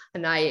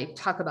 And I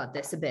talk about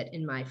this a bit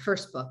in my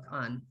first book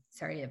on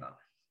Sarajevo.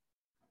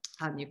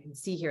 You can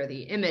see here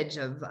the image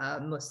of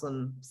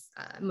Muslim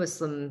in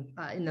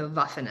the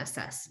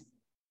Waffen-SS.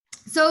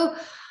 So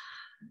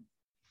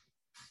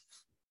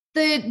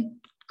the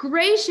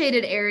gray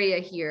shaded area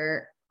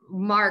here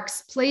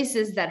marks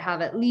places that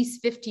have at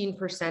least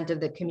 15%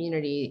 of the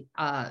community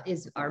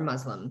are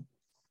Muslim.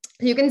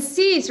 You can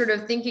see, sort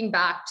of thinking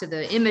back to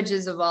the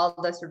images of all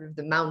the sort of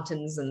the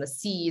mountains and the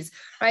seas,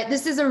 right?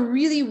 This is a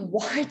really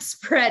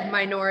widespread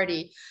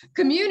minority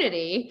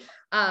community,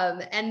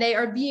 and they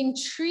are being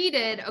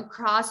treated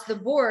across the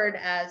board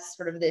as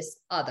sort of this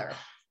other.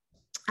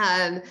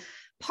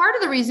 Part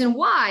of the reason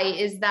why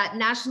is that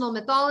national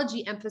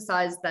mythology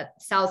emphasized that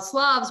South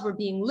Slavs were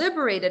being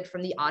liberated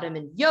from the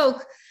Ottoman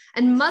yoke,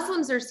 and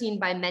Muslims are seen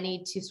by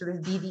many to sort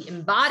of be the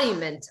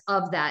embodiment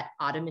of that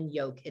Ottoman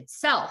yoke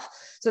itself.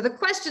 So the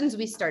questions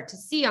we start to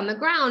see on the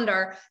ground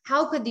are,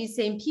 how could these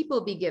same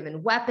people be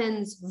given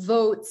weapons,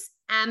 votes,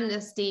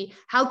 amnesty?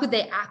 How could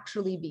they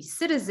actually be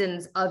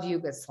citizens of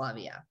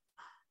Yugoslavia?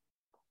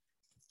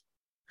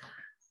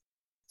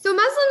 So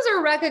Muslims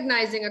are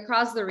recognizing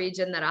across the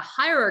region that a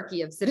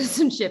hierarchy of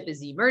citizenship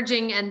is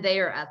emerging, and they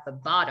are at the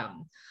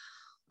bottom.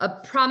 A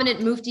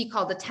prominent mufti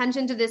called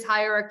attention to this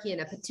hierarchy in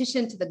a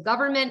petition to the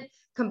government,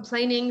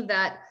 complaining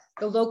that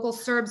the local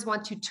Serbs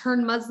want to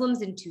turn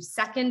Muslims into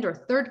second or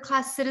third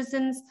class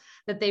citizens,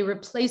 that they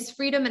replace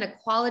freedom and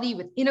equality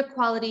with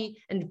inequality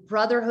and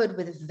brotherhood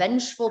with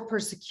vengeful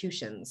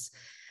persecutions.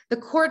 The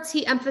courts,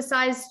 he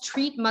emphasized,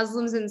 treat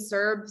Muslims and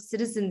Serb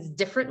citizens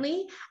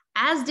differently,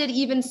 as did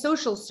even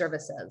social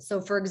services. So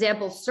for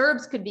example,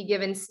 Serbs could be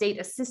given state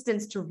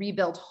assistance to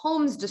rebuild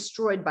homes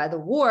destroyed by the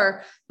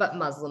war, but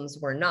Muslims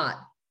were not.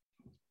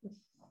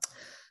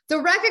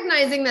 So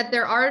recognizing that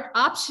their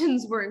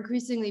options were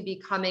increasingly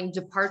becoming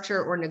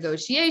departure or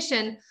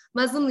negotiation,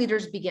 Muslim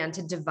leaders began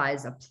to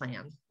devise a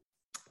plan.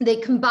 They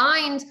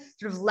combined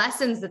sort of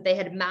lessons that they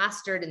had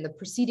mastered in the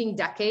preceding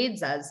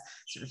decades as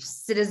sort of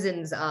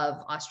citizens of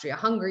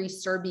Austria-Hungary,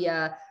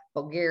 Serbia,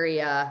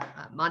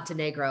 Bulgaria,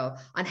 Montenegro,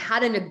 on how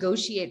to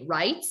negotiate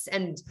rights,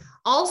 and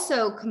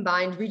also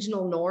combined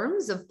regional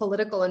norms of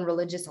political and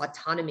religious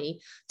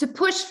autonomy to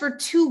push for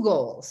two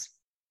goals.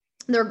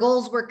 Their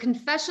goals were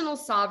confessional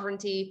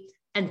sovereignty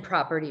and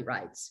property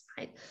rights,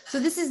 right? So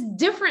this is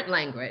different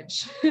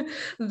language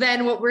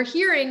than what we're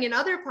hearing in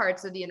other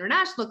parts of the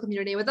international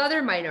community with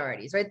other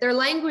minorities, right? Their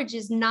language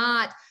is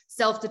not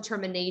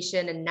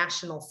self-determination and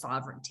national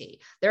sovereignty.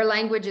 Their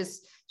language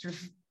is sort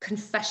of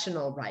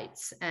confessional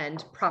rights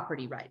and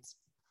property rights.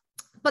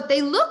 But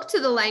they look to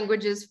the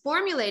languages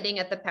formulating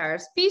at the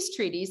Paris peace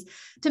treaties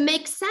to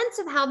make sense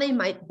of how they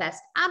might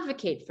best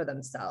advocate for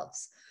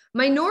themselves.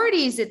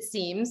 Minorities, it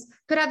seems,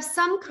 could have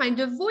some kind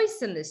of voice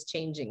in this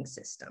changing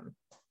system,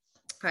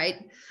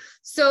 right?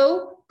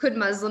 So could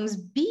Muslims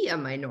be a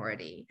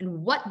minority?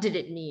 And what did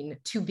it mean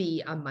to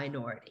be a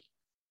minority?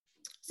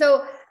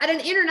 So at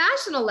an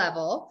international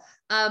level,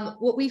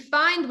 what we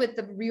find with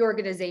the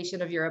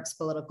reorganization of Europe's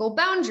political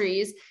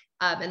boundaries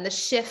and the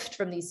shift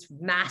from these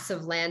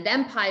massive land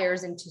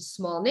empires into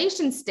small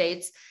nation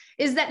states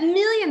is that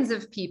millions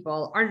of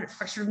people are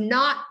sort of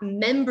not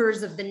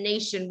members of the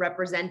nation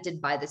represented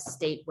by the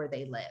state where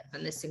they live.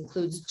 And this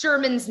includes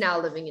Germans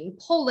now living in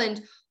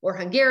Poland, or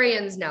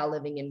Hungarians now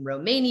living in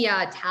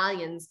Romania,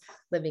 Italians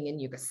living in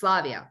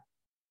Yugoslavia.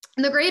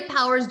 And the great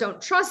powers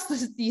don't trust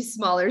these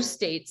smaller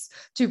states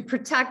to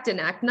protect and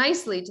act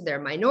nicely to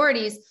their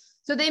minorities,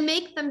 so they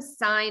make them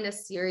sign a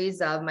series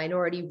of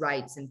minority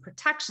rights and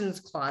protections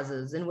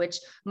clauses in which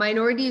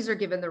minorities are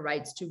given the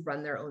rights to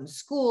run their own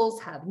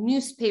schools, have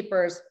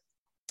newspapers,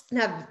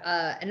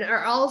 and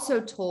are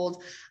also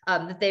told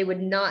that they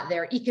would not,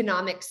 their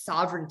economic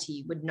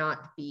sovereignty would not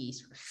be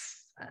sort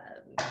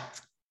of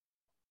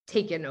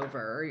taken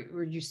over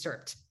or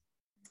usurped.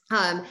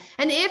 And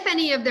if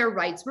any of their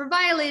rights were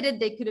violated,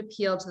 they could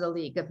appeal to the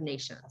League of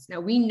Nations. Now,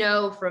 we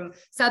know from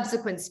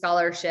subsequent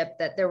scholarship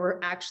that there were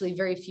actually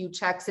very few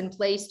checks in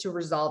place to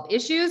resolve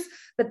issues,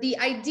 but the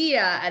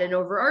idea at an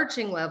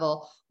overarching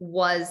level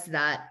was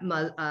that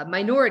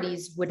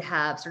minorities would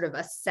have sort of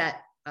a set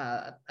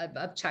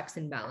of checks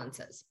and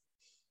balances.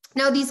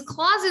 Now, these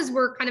clauses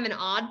were kind of an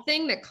odd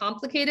thing that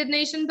complicated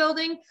nation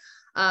building.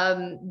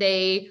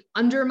 They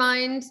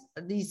undermined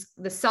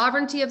the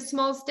sovereignty of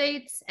small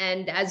states.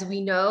 And as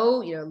we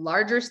know,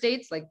 larger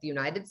states like the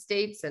United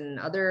States and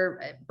other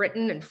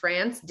Britain and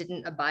France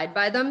didn't abide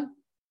by them.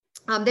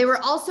 They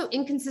were also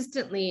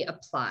inconsistently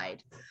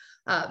applied.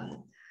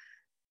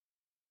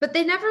 But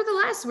they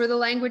nevertheless were the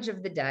language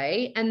of the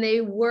day, and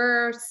they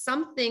were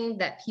something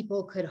that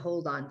people could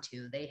hold on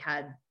to. They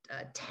had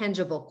a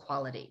tangible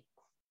quality.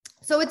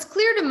 So it's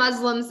clear to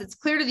Muslims, it's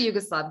clear to the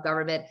Yugoslav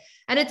government,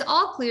 and it's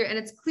all clear, and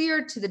it's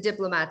clear to the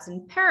diplomats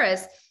in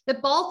Paris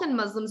that Balkan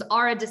Muslims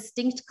are a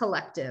distinct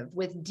collective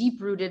with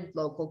deep-rooted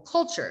local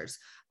cultures.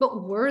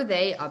 But were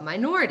they a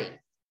minority?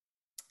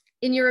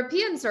 In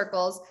European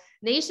circles,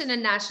 nation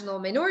and national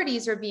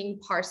minorities are being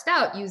parsed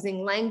out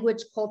using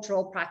language,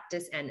 cultural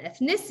practice, and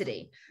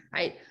ethnicity,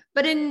 right?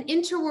 But in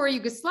interwar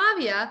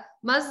Yugoslavia,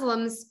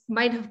 Muslims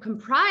might have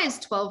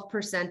comprised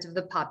 12% of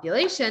the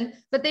population,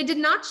 but they did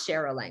not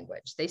share a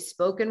language. They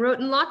spoke and wrote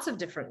in lots of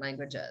different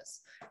languages,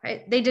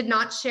 right? They did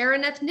not share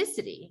an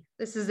ethnicity.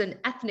 This is an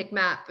ethnic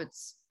map. It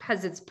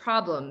has its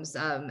problems,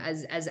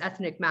 as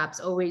ethnic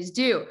maps always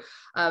do.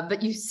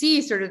 But you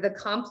see sort of the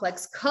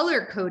complex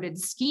color-coded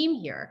scheme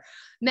here.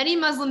 Many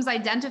Muslims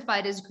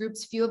identified as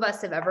groups few of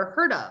us have ever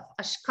heard of: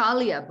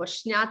 Ashkalia,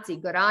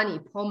 Bosniaci, Gorani,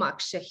 Pomak,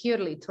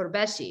 Shahirli,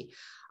 Turbeshi.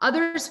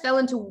 Others fell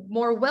into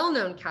more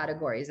well-known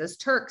categories as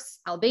Turks,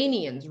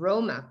 Albanians,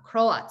 Roma,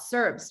 Croats,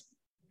 Serbs.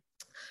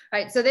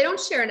 Right, so they don't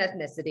share an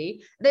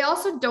ethnicity. They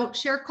also don't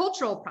share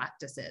cultural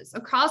practices.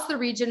 Across the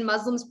region,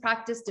 Muslims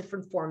practiced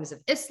different forms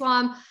of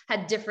Islam,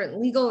 had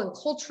different legal and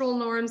cultural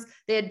norms.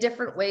 They had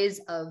different ways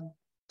of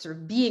sort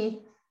of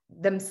being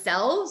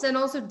themselves and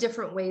also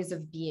different ways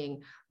of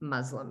being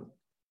Muslim.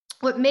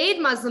 What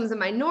made Muslims a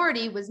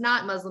minority was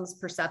not Muslims'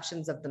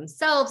 perceptions of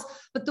themselves,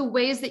 but the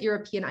ways that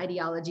European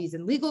ideologies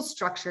and legal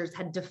structures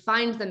had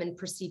defined them in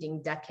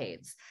preceding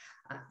decades.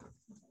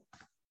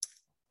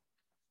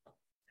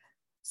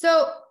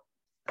 So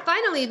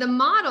finally, the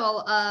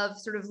model of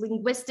sort of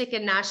linguistic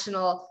and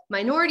national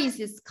minorities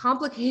is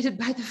complicated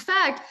by the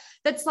fact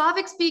that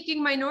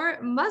Slavic-speaking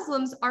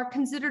Muslims are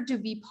considered to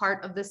be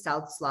part of the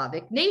South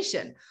Slavic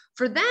nation.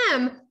 For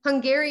them,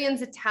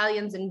 Hungarians,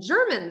 Italians, and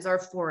Germans are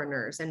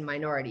foreigners and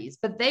minorities,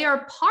 but they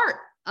are part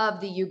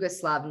of the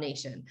Yugoslav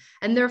nation.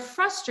 And they're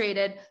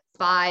frustrated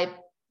by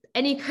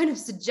any kind of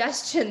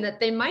suggestion that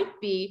they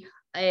might be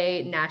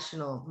a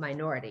national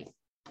minority.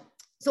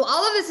 So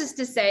all of this is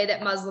to say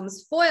that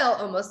Muslims foil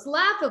almost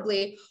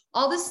laughably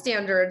all the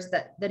standards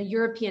that a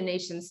European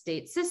nation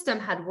state system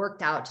had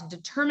worked out to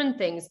determine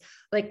things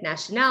like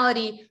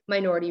nationality,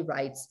 minority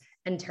rights,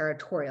 and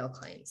territorial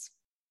claims.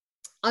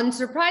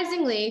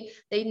 Unsurprisingly,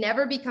 they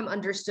never become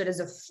understood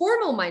as a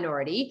formal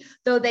minority,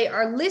 though they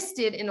are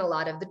listed in a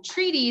lot of the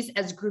treaties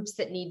as groups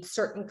that need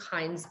certain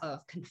kinds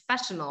of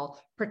confessional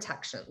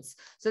protections.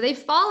 So they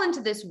fall into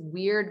this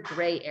weird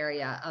gray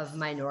area of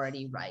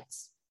minority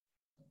rights.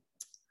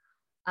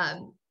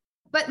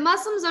 But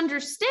Muslims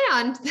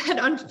understand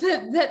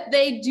that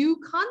they do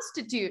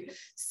constitute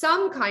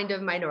some kind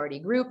of minority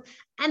group,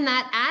 and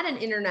that at an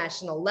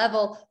international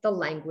level, the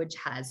language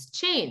has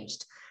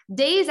changed.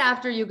 Days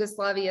after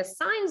Yugoslavia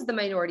signs the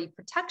minority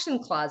protection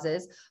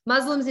clauses,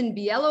 Muslims in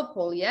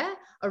Bielopolje,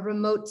 a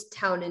remote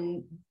town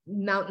in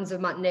mountains of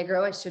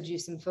Montenegro I showed you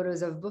some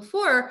photos of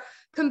before,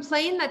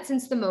 complained that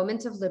since the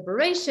moment of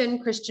liberation,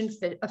 Christian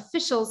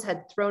officials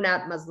had thrown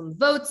out Muslim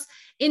votes,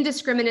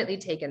 indiscriminately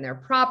taken their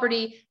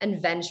property, and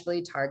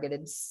vengefully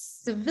targeted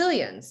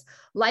civilians.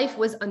 Life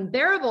was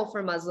unbearable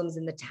for Muslims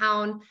in the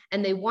town,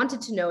 and they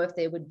wanted to know if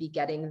they would be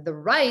getting the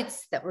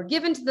rights that were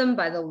given to them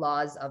by the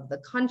laws of the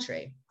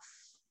country.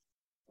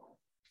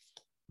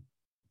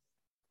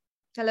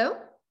 Hello?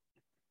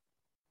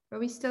 Are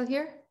we still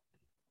here?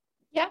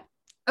 Yeah.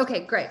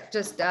 Okay, great.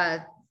 Just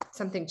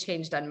something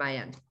changed on my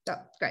end. Oh,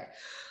 great.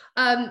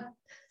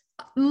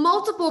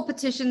 Multiple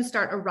petitions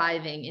start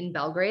arriving in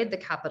Belgrade, the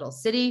capital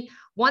city.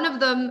 One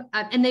of them,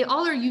 and they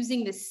all are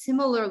using this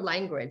similar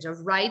language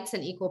of rights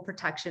and equal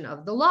protection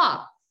of the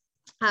law.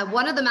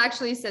 One of them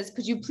actually says,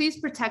 could you please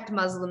protect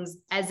Muslims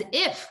as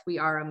if we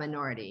are a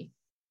minority?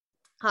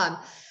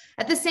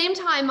 At the same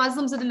time,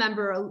 Muslims of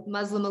the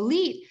Muslim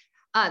elite,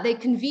 they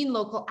convene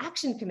local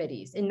action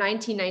committees in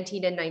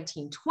 1919 and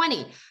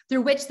 1920,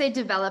 through which they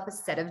develop a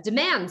set of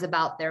demands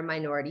about their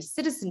minority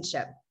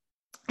citizenship.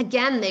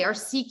 Again, they are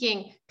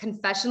seeking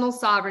confessional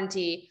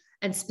sovereignty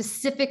and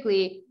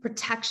specifically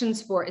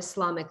protections for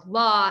Islamic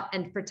law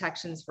and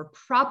protections for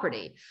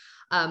property.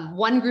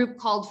 One group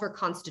called for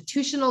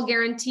constitutional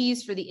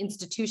guarantees for the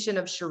institution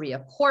of Sharia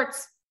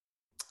courts,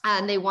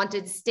 and they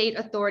wanted state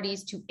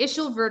authorities to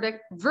issue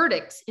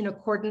verdicts in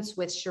accordance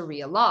with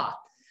Sharia law.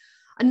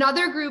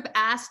 Another group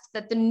asked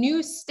that the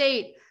new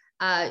state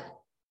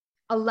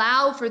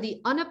allow for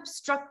the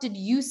unobstructed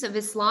use of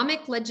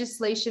Islamic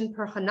legislation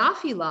per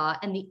Hanafi law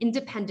and the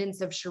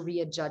independence of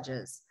Sharia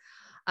judges.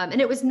 And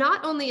it was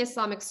not only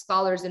Islamic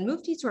scholars and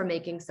muftis who are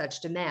making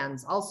such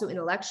demands, also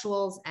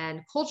intellectuals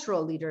and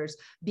cultural leaders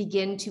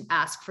begin to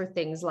ask for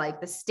things like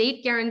the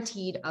state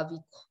guaranteed of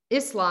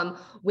Islam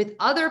with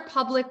other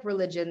public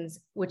religions,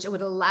 which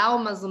would allow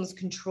Muslims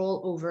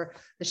control over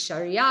the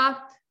Sharia,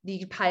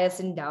 the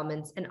pious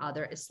endowments, and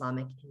other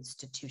Islamic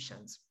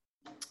institutions.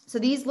 So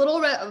these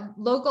little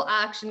local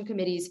action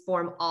committees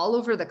form all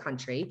over the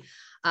country,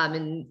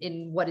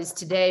 in what is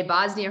today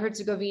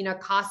Bosnia-Herzegovina,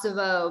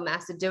 Kosovo,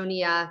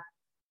 Macedonia,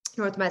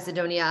 North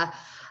Macedonia,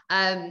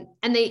 and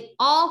they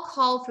all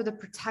call for the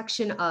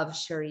protection of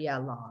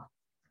Sharia law.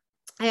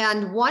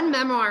 And one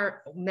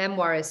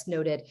memoirist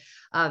noted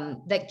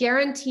that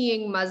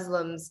guaranteeing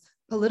Muslims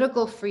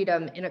political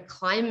freedom in a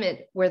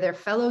climate where their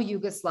fellow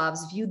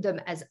Yugoslavs viewed them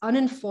as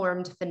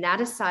uninformed,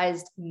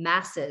 fanaticized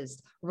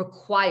masses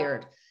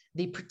required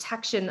the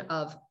protection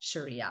of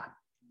Sharia.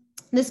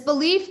 This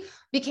belief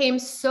became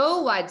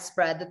so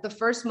widespread that the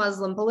first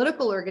Muslim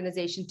political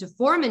organization to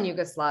form in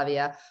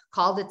Yugoslavia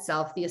called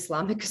itself the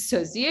Islamic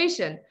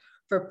Association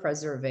for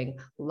Preserving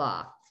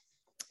Law.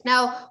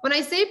 Now, when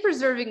I say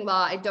preserving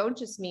law, I don't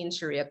just mean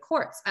Sharia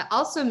courts. I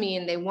also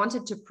mean they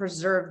wanted to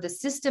preserve the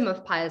system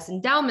of pious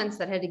endowments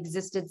that had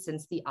existed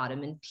since the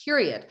Ottoman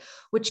period,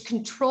 which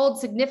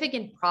controlled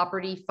significant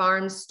property,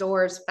 farms,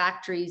 stores,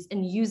 factories,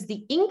 and used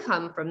the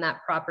income from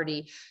that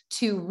property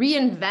to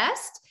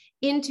reinvest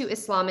into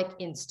Islamic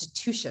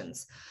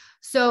institutions.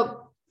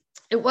 So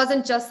it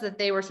wasn't just that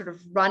they were sort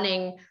of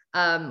running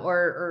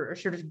or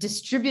sort of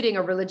distributing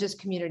a religious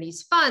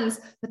community's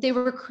funds, but they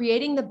were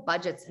creating the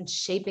budgets and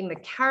shaping the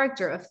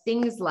character of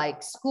things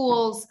like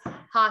schools,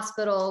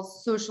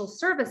 hospitals, social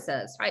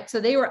services, right?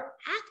 So they were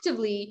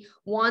actively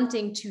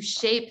wanting to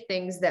shape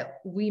things that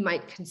we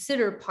might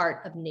consider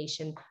part of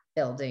nation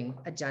building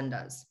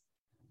agendas.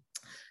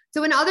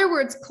 So in other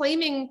words,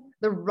 claiming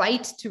the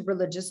right to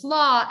religious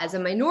law as a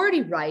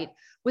minority right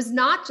was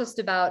not just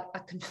about a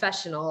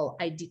confessional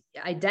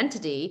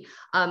identity,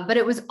 but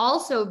it was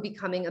also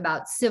becoming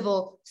about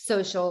civil,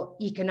 social,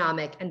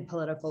 economic, and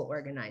political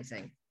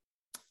organizing.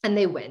 And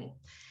they win.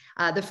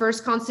 The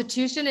first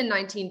constitution in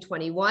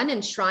 1921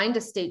 enshrined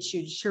a state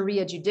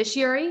Sharia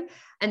judiciary,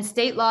 and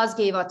state laws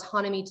gave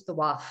autonomy to the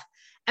Waqf.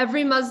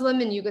 Every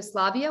Muslim in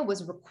Yugoslavia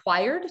was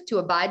required to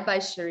abide by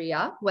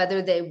Sharia,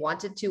 whether they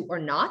wanted to or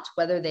not,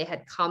 whether they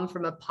had come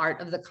from a part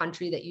of the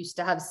country that used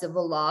to have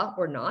civil law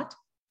or not.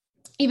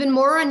 Even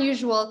more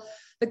unusual,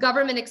 the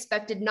government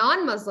expected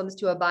non-Muslims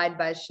to abide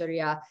by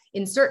Sharia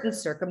in certain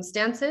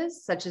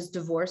circumstances, such as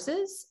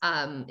divorces,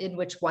 in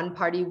which one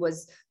party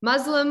was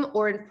Muslim,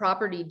 or in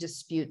property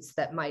disputes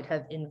that might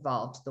have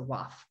involved the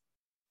Waqf.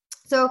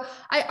 So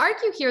I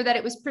argue here that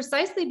it was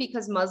precisely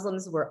because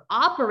Muslims were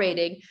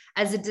operating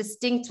as a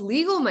distinct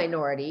legal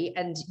minority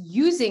and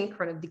using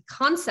kind of the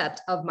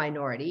concept of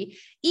minority,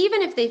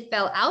 even if they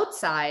fell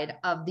outside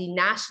of the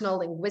national,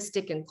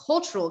 linguistic, and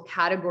cultural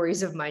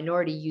categories of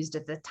minority used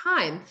at the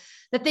time,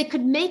 that they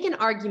could make an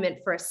argument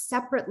for a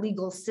separate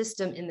legal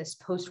system in this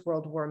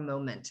post-World War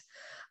moment.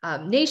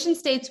 Nation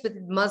states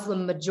with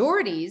Muslim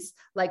majorities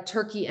like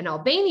Turkey and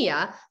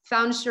Albania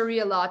found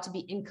Sharia law to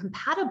be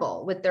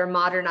incompatible with their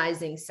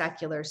modernizing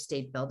secular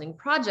state building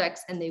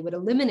projects, and they would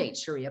eliminate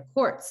Sharia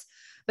courts.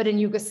 But in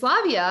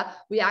Yugoslavia,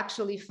 we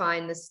actually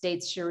find the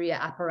state's Sharia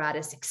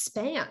apparatus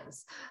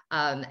expands,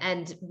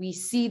 and we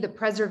see the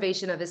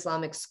preservation of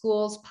Islamic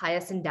schools,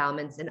 pious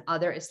endowments, and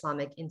other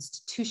Islamic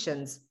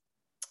institutions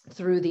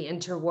through the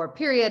interwar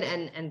period,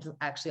 and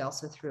actually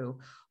also through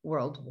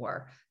World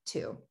War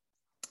II.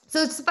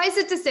 So suffice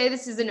it to say,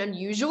 this is an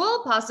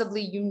unusual,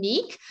 possibly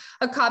unique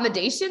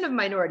accommodation of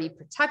minority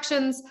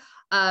protections.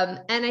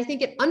 And I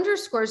think it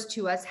underscores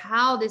to us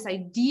how this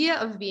idea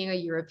of being a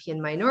European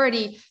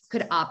minority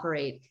could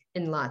operate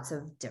in lots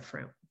of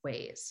different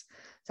ways.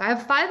 So I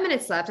have 5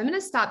 minutes left. I'm going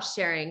to stop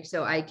sharing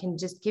so I can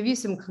just give you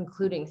some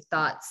concluding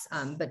thoughts,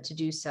 but to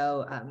do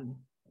so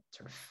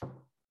sort of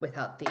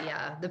without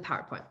the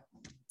PowerPoint.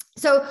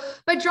 So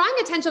by drawing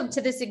attention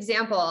to this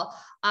example,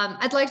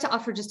 I'd like to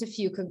offer just a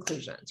few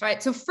conclusions,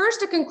 right? So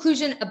first, a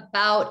conclusion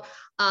about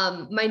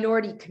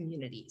minority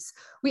communities.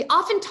 We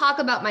often talk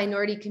about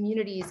minority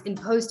communities in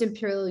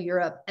post-imperial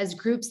Europe as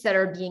groups that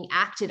are being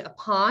acted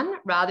upon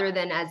rather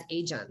than as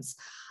agents.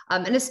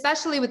 And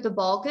especially with the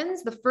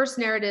Balkans, the first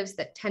narratives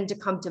that tend to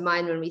come to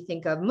mind when we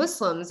think of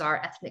Muslims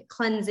are ethnic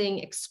cleansing,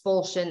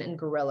 expulsion, and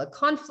guerrilla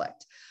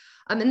conflict.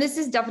 And this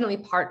is definitely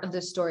part of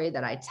the story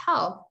that I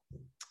tell.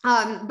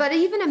 But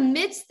even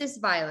amidst this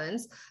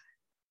violence,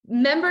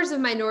 members of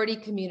minority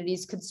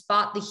communities could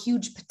spot the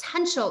huge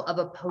potential of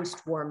a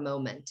post-war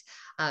moment.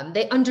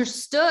 They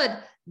understood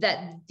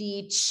that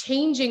the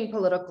changing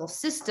political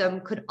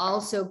system could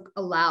also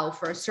allow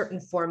for a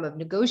certain form of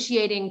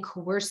negotiating,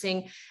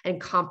 coercing,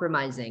 and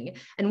compromising.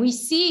 And we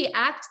see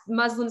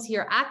Muslims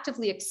here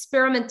actively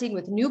experimenting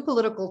with new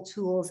political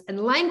tools and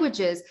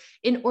languages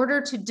in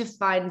order to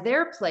define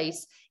their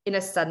place in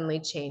a suddenly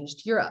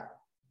changed Europe.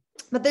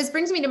 But this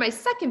brings me to my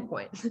second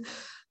point.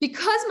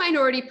 Because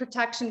minority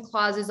protection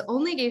clauses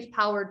only gave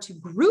power to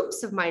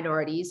groups of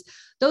minorities,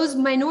 those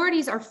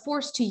minorities are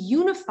forced to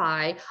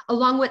unify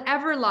along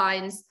whatever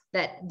lines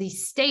that the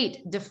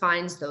state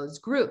defines those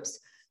groups.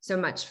 So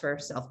much for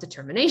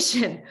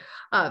self-determination.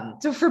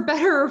 So for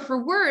better or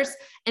for worse,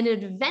 an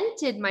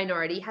invented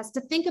minority has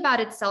to think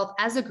about itself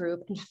as a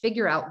group and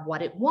figure out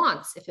what it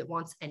wants, if it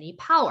wants any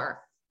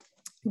power.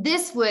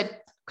 This would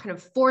kind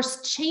of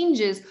force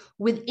changes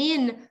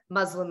within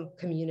Muslim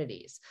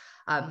communities.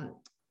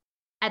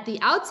 At the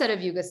outset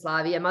of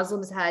Yugoslavia,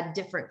 Muslims had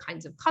different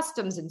kinds of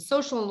customs and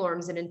social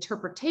norms and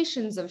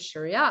interpretations of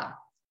Sharia.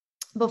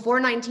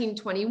 Before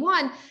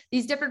 1921,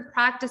 these different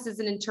practices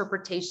and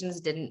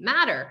interpretations didn't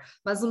matter.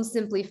 Muslims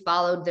simply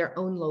followed their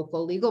own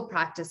local legal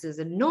practices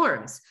and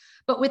norms.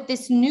 But with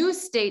this new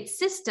state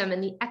system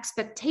and the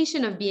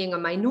expectation of being a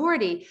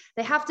minority,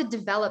 they have to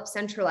develop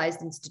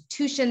centralized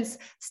institutions,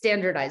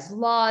 standardized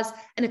laws,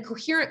 and a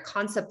coherent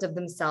concept of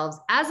themselves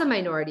as a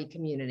minority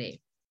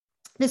community.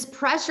 This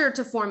pressure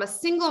to form a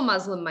single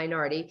Muslim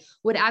minority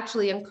would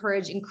actually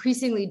encourage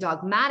increasingly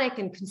dogmatic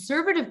and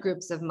conservative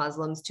groups of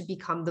Muslims to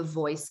become the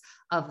voice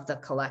of the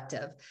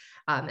collective.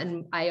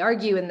 And I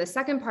argue in the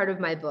second part of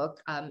my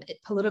book,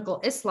 political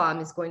Islam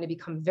is going to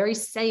become very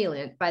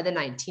salient by the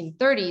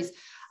 1930s.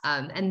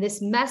 And this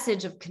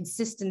message of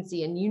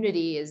consistency and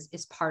unity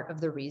is part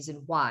of the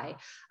reason why.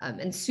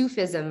 And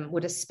Sufism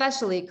would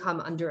especially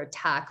come under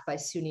attack by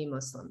Sunni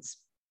Muslims.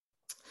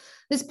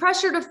 This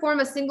pressure to form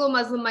a single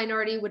Muslim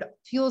minority would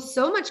fuel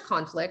so much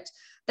conflict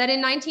that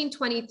in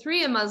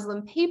 1923, a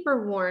Muslim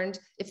paper warned,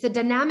 if the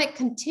dynamic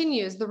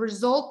continues, the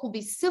result will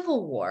be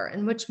civil war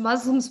in which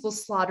Muslims will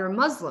slaughter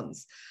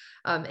Muslims.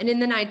 And in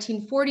the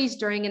 1940s,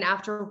 during and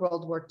after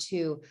World War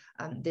II,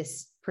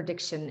 this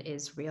prediction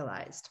is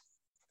realized.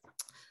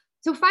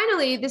 So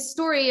finally, this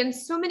story and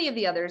so many of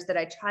the others that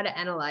I try to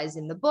analyze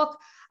in the book,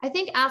 I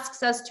think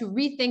asks us to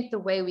rethink the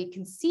way we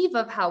conceive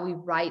of how we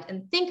write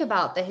and think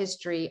about the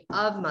history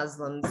of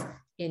Muslims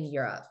in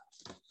Europe.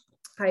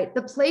 Right.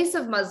 The place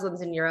of Muslims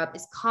in Europe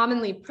is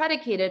commonly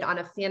predicated on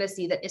a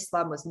fantasy that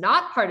Islam was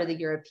not part of the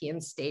European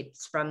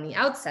states from the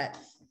outset.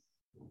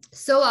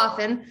 So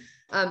often,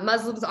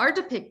 Muslims are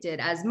depicted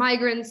as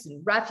migrants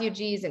and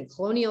refugees and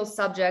colonial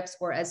subjects,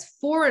 or as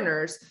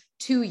foreigners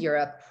to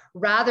Europe,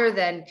 rather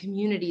than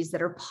communities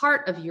that are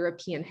part of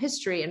European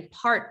history and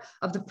part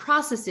of the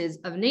processes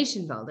of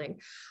nation building.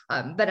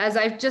 But as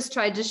I've just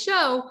tried to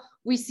show,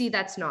 we see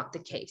that's not the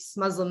case.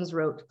 Muslims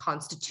wrote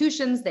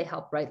constitutions, they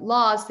helped write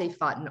laws, they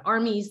fought in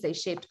armies, they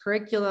shaped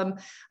curriculum,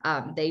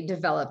 they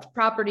developed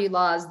property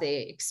laws,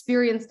 they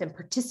experienced and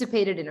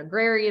participated in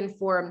agrarian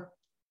form.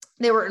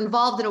 They were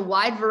involved in a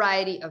wide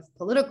variety of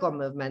political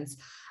movements,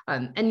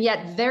 and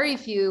yet very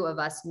few of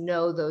us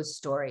know those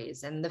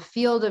stories. And the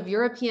field of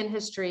European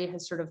history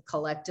has sort of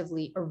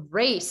collectively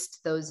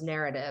erased those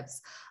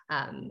narratives.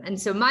 And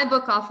so my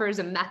book offers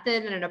a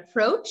method and an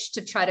approach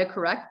to try to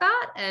correct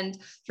that and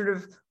sort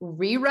of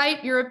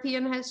rewrite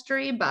European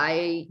history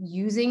by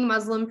using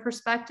Muslim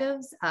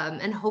perspectives,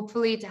 and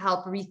hopefully to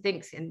help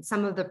rethink in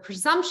some of the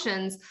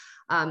presumptions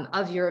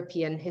of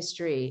European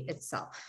history itself.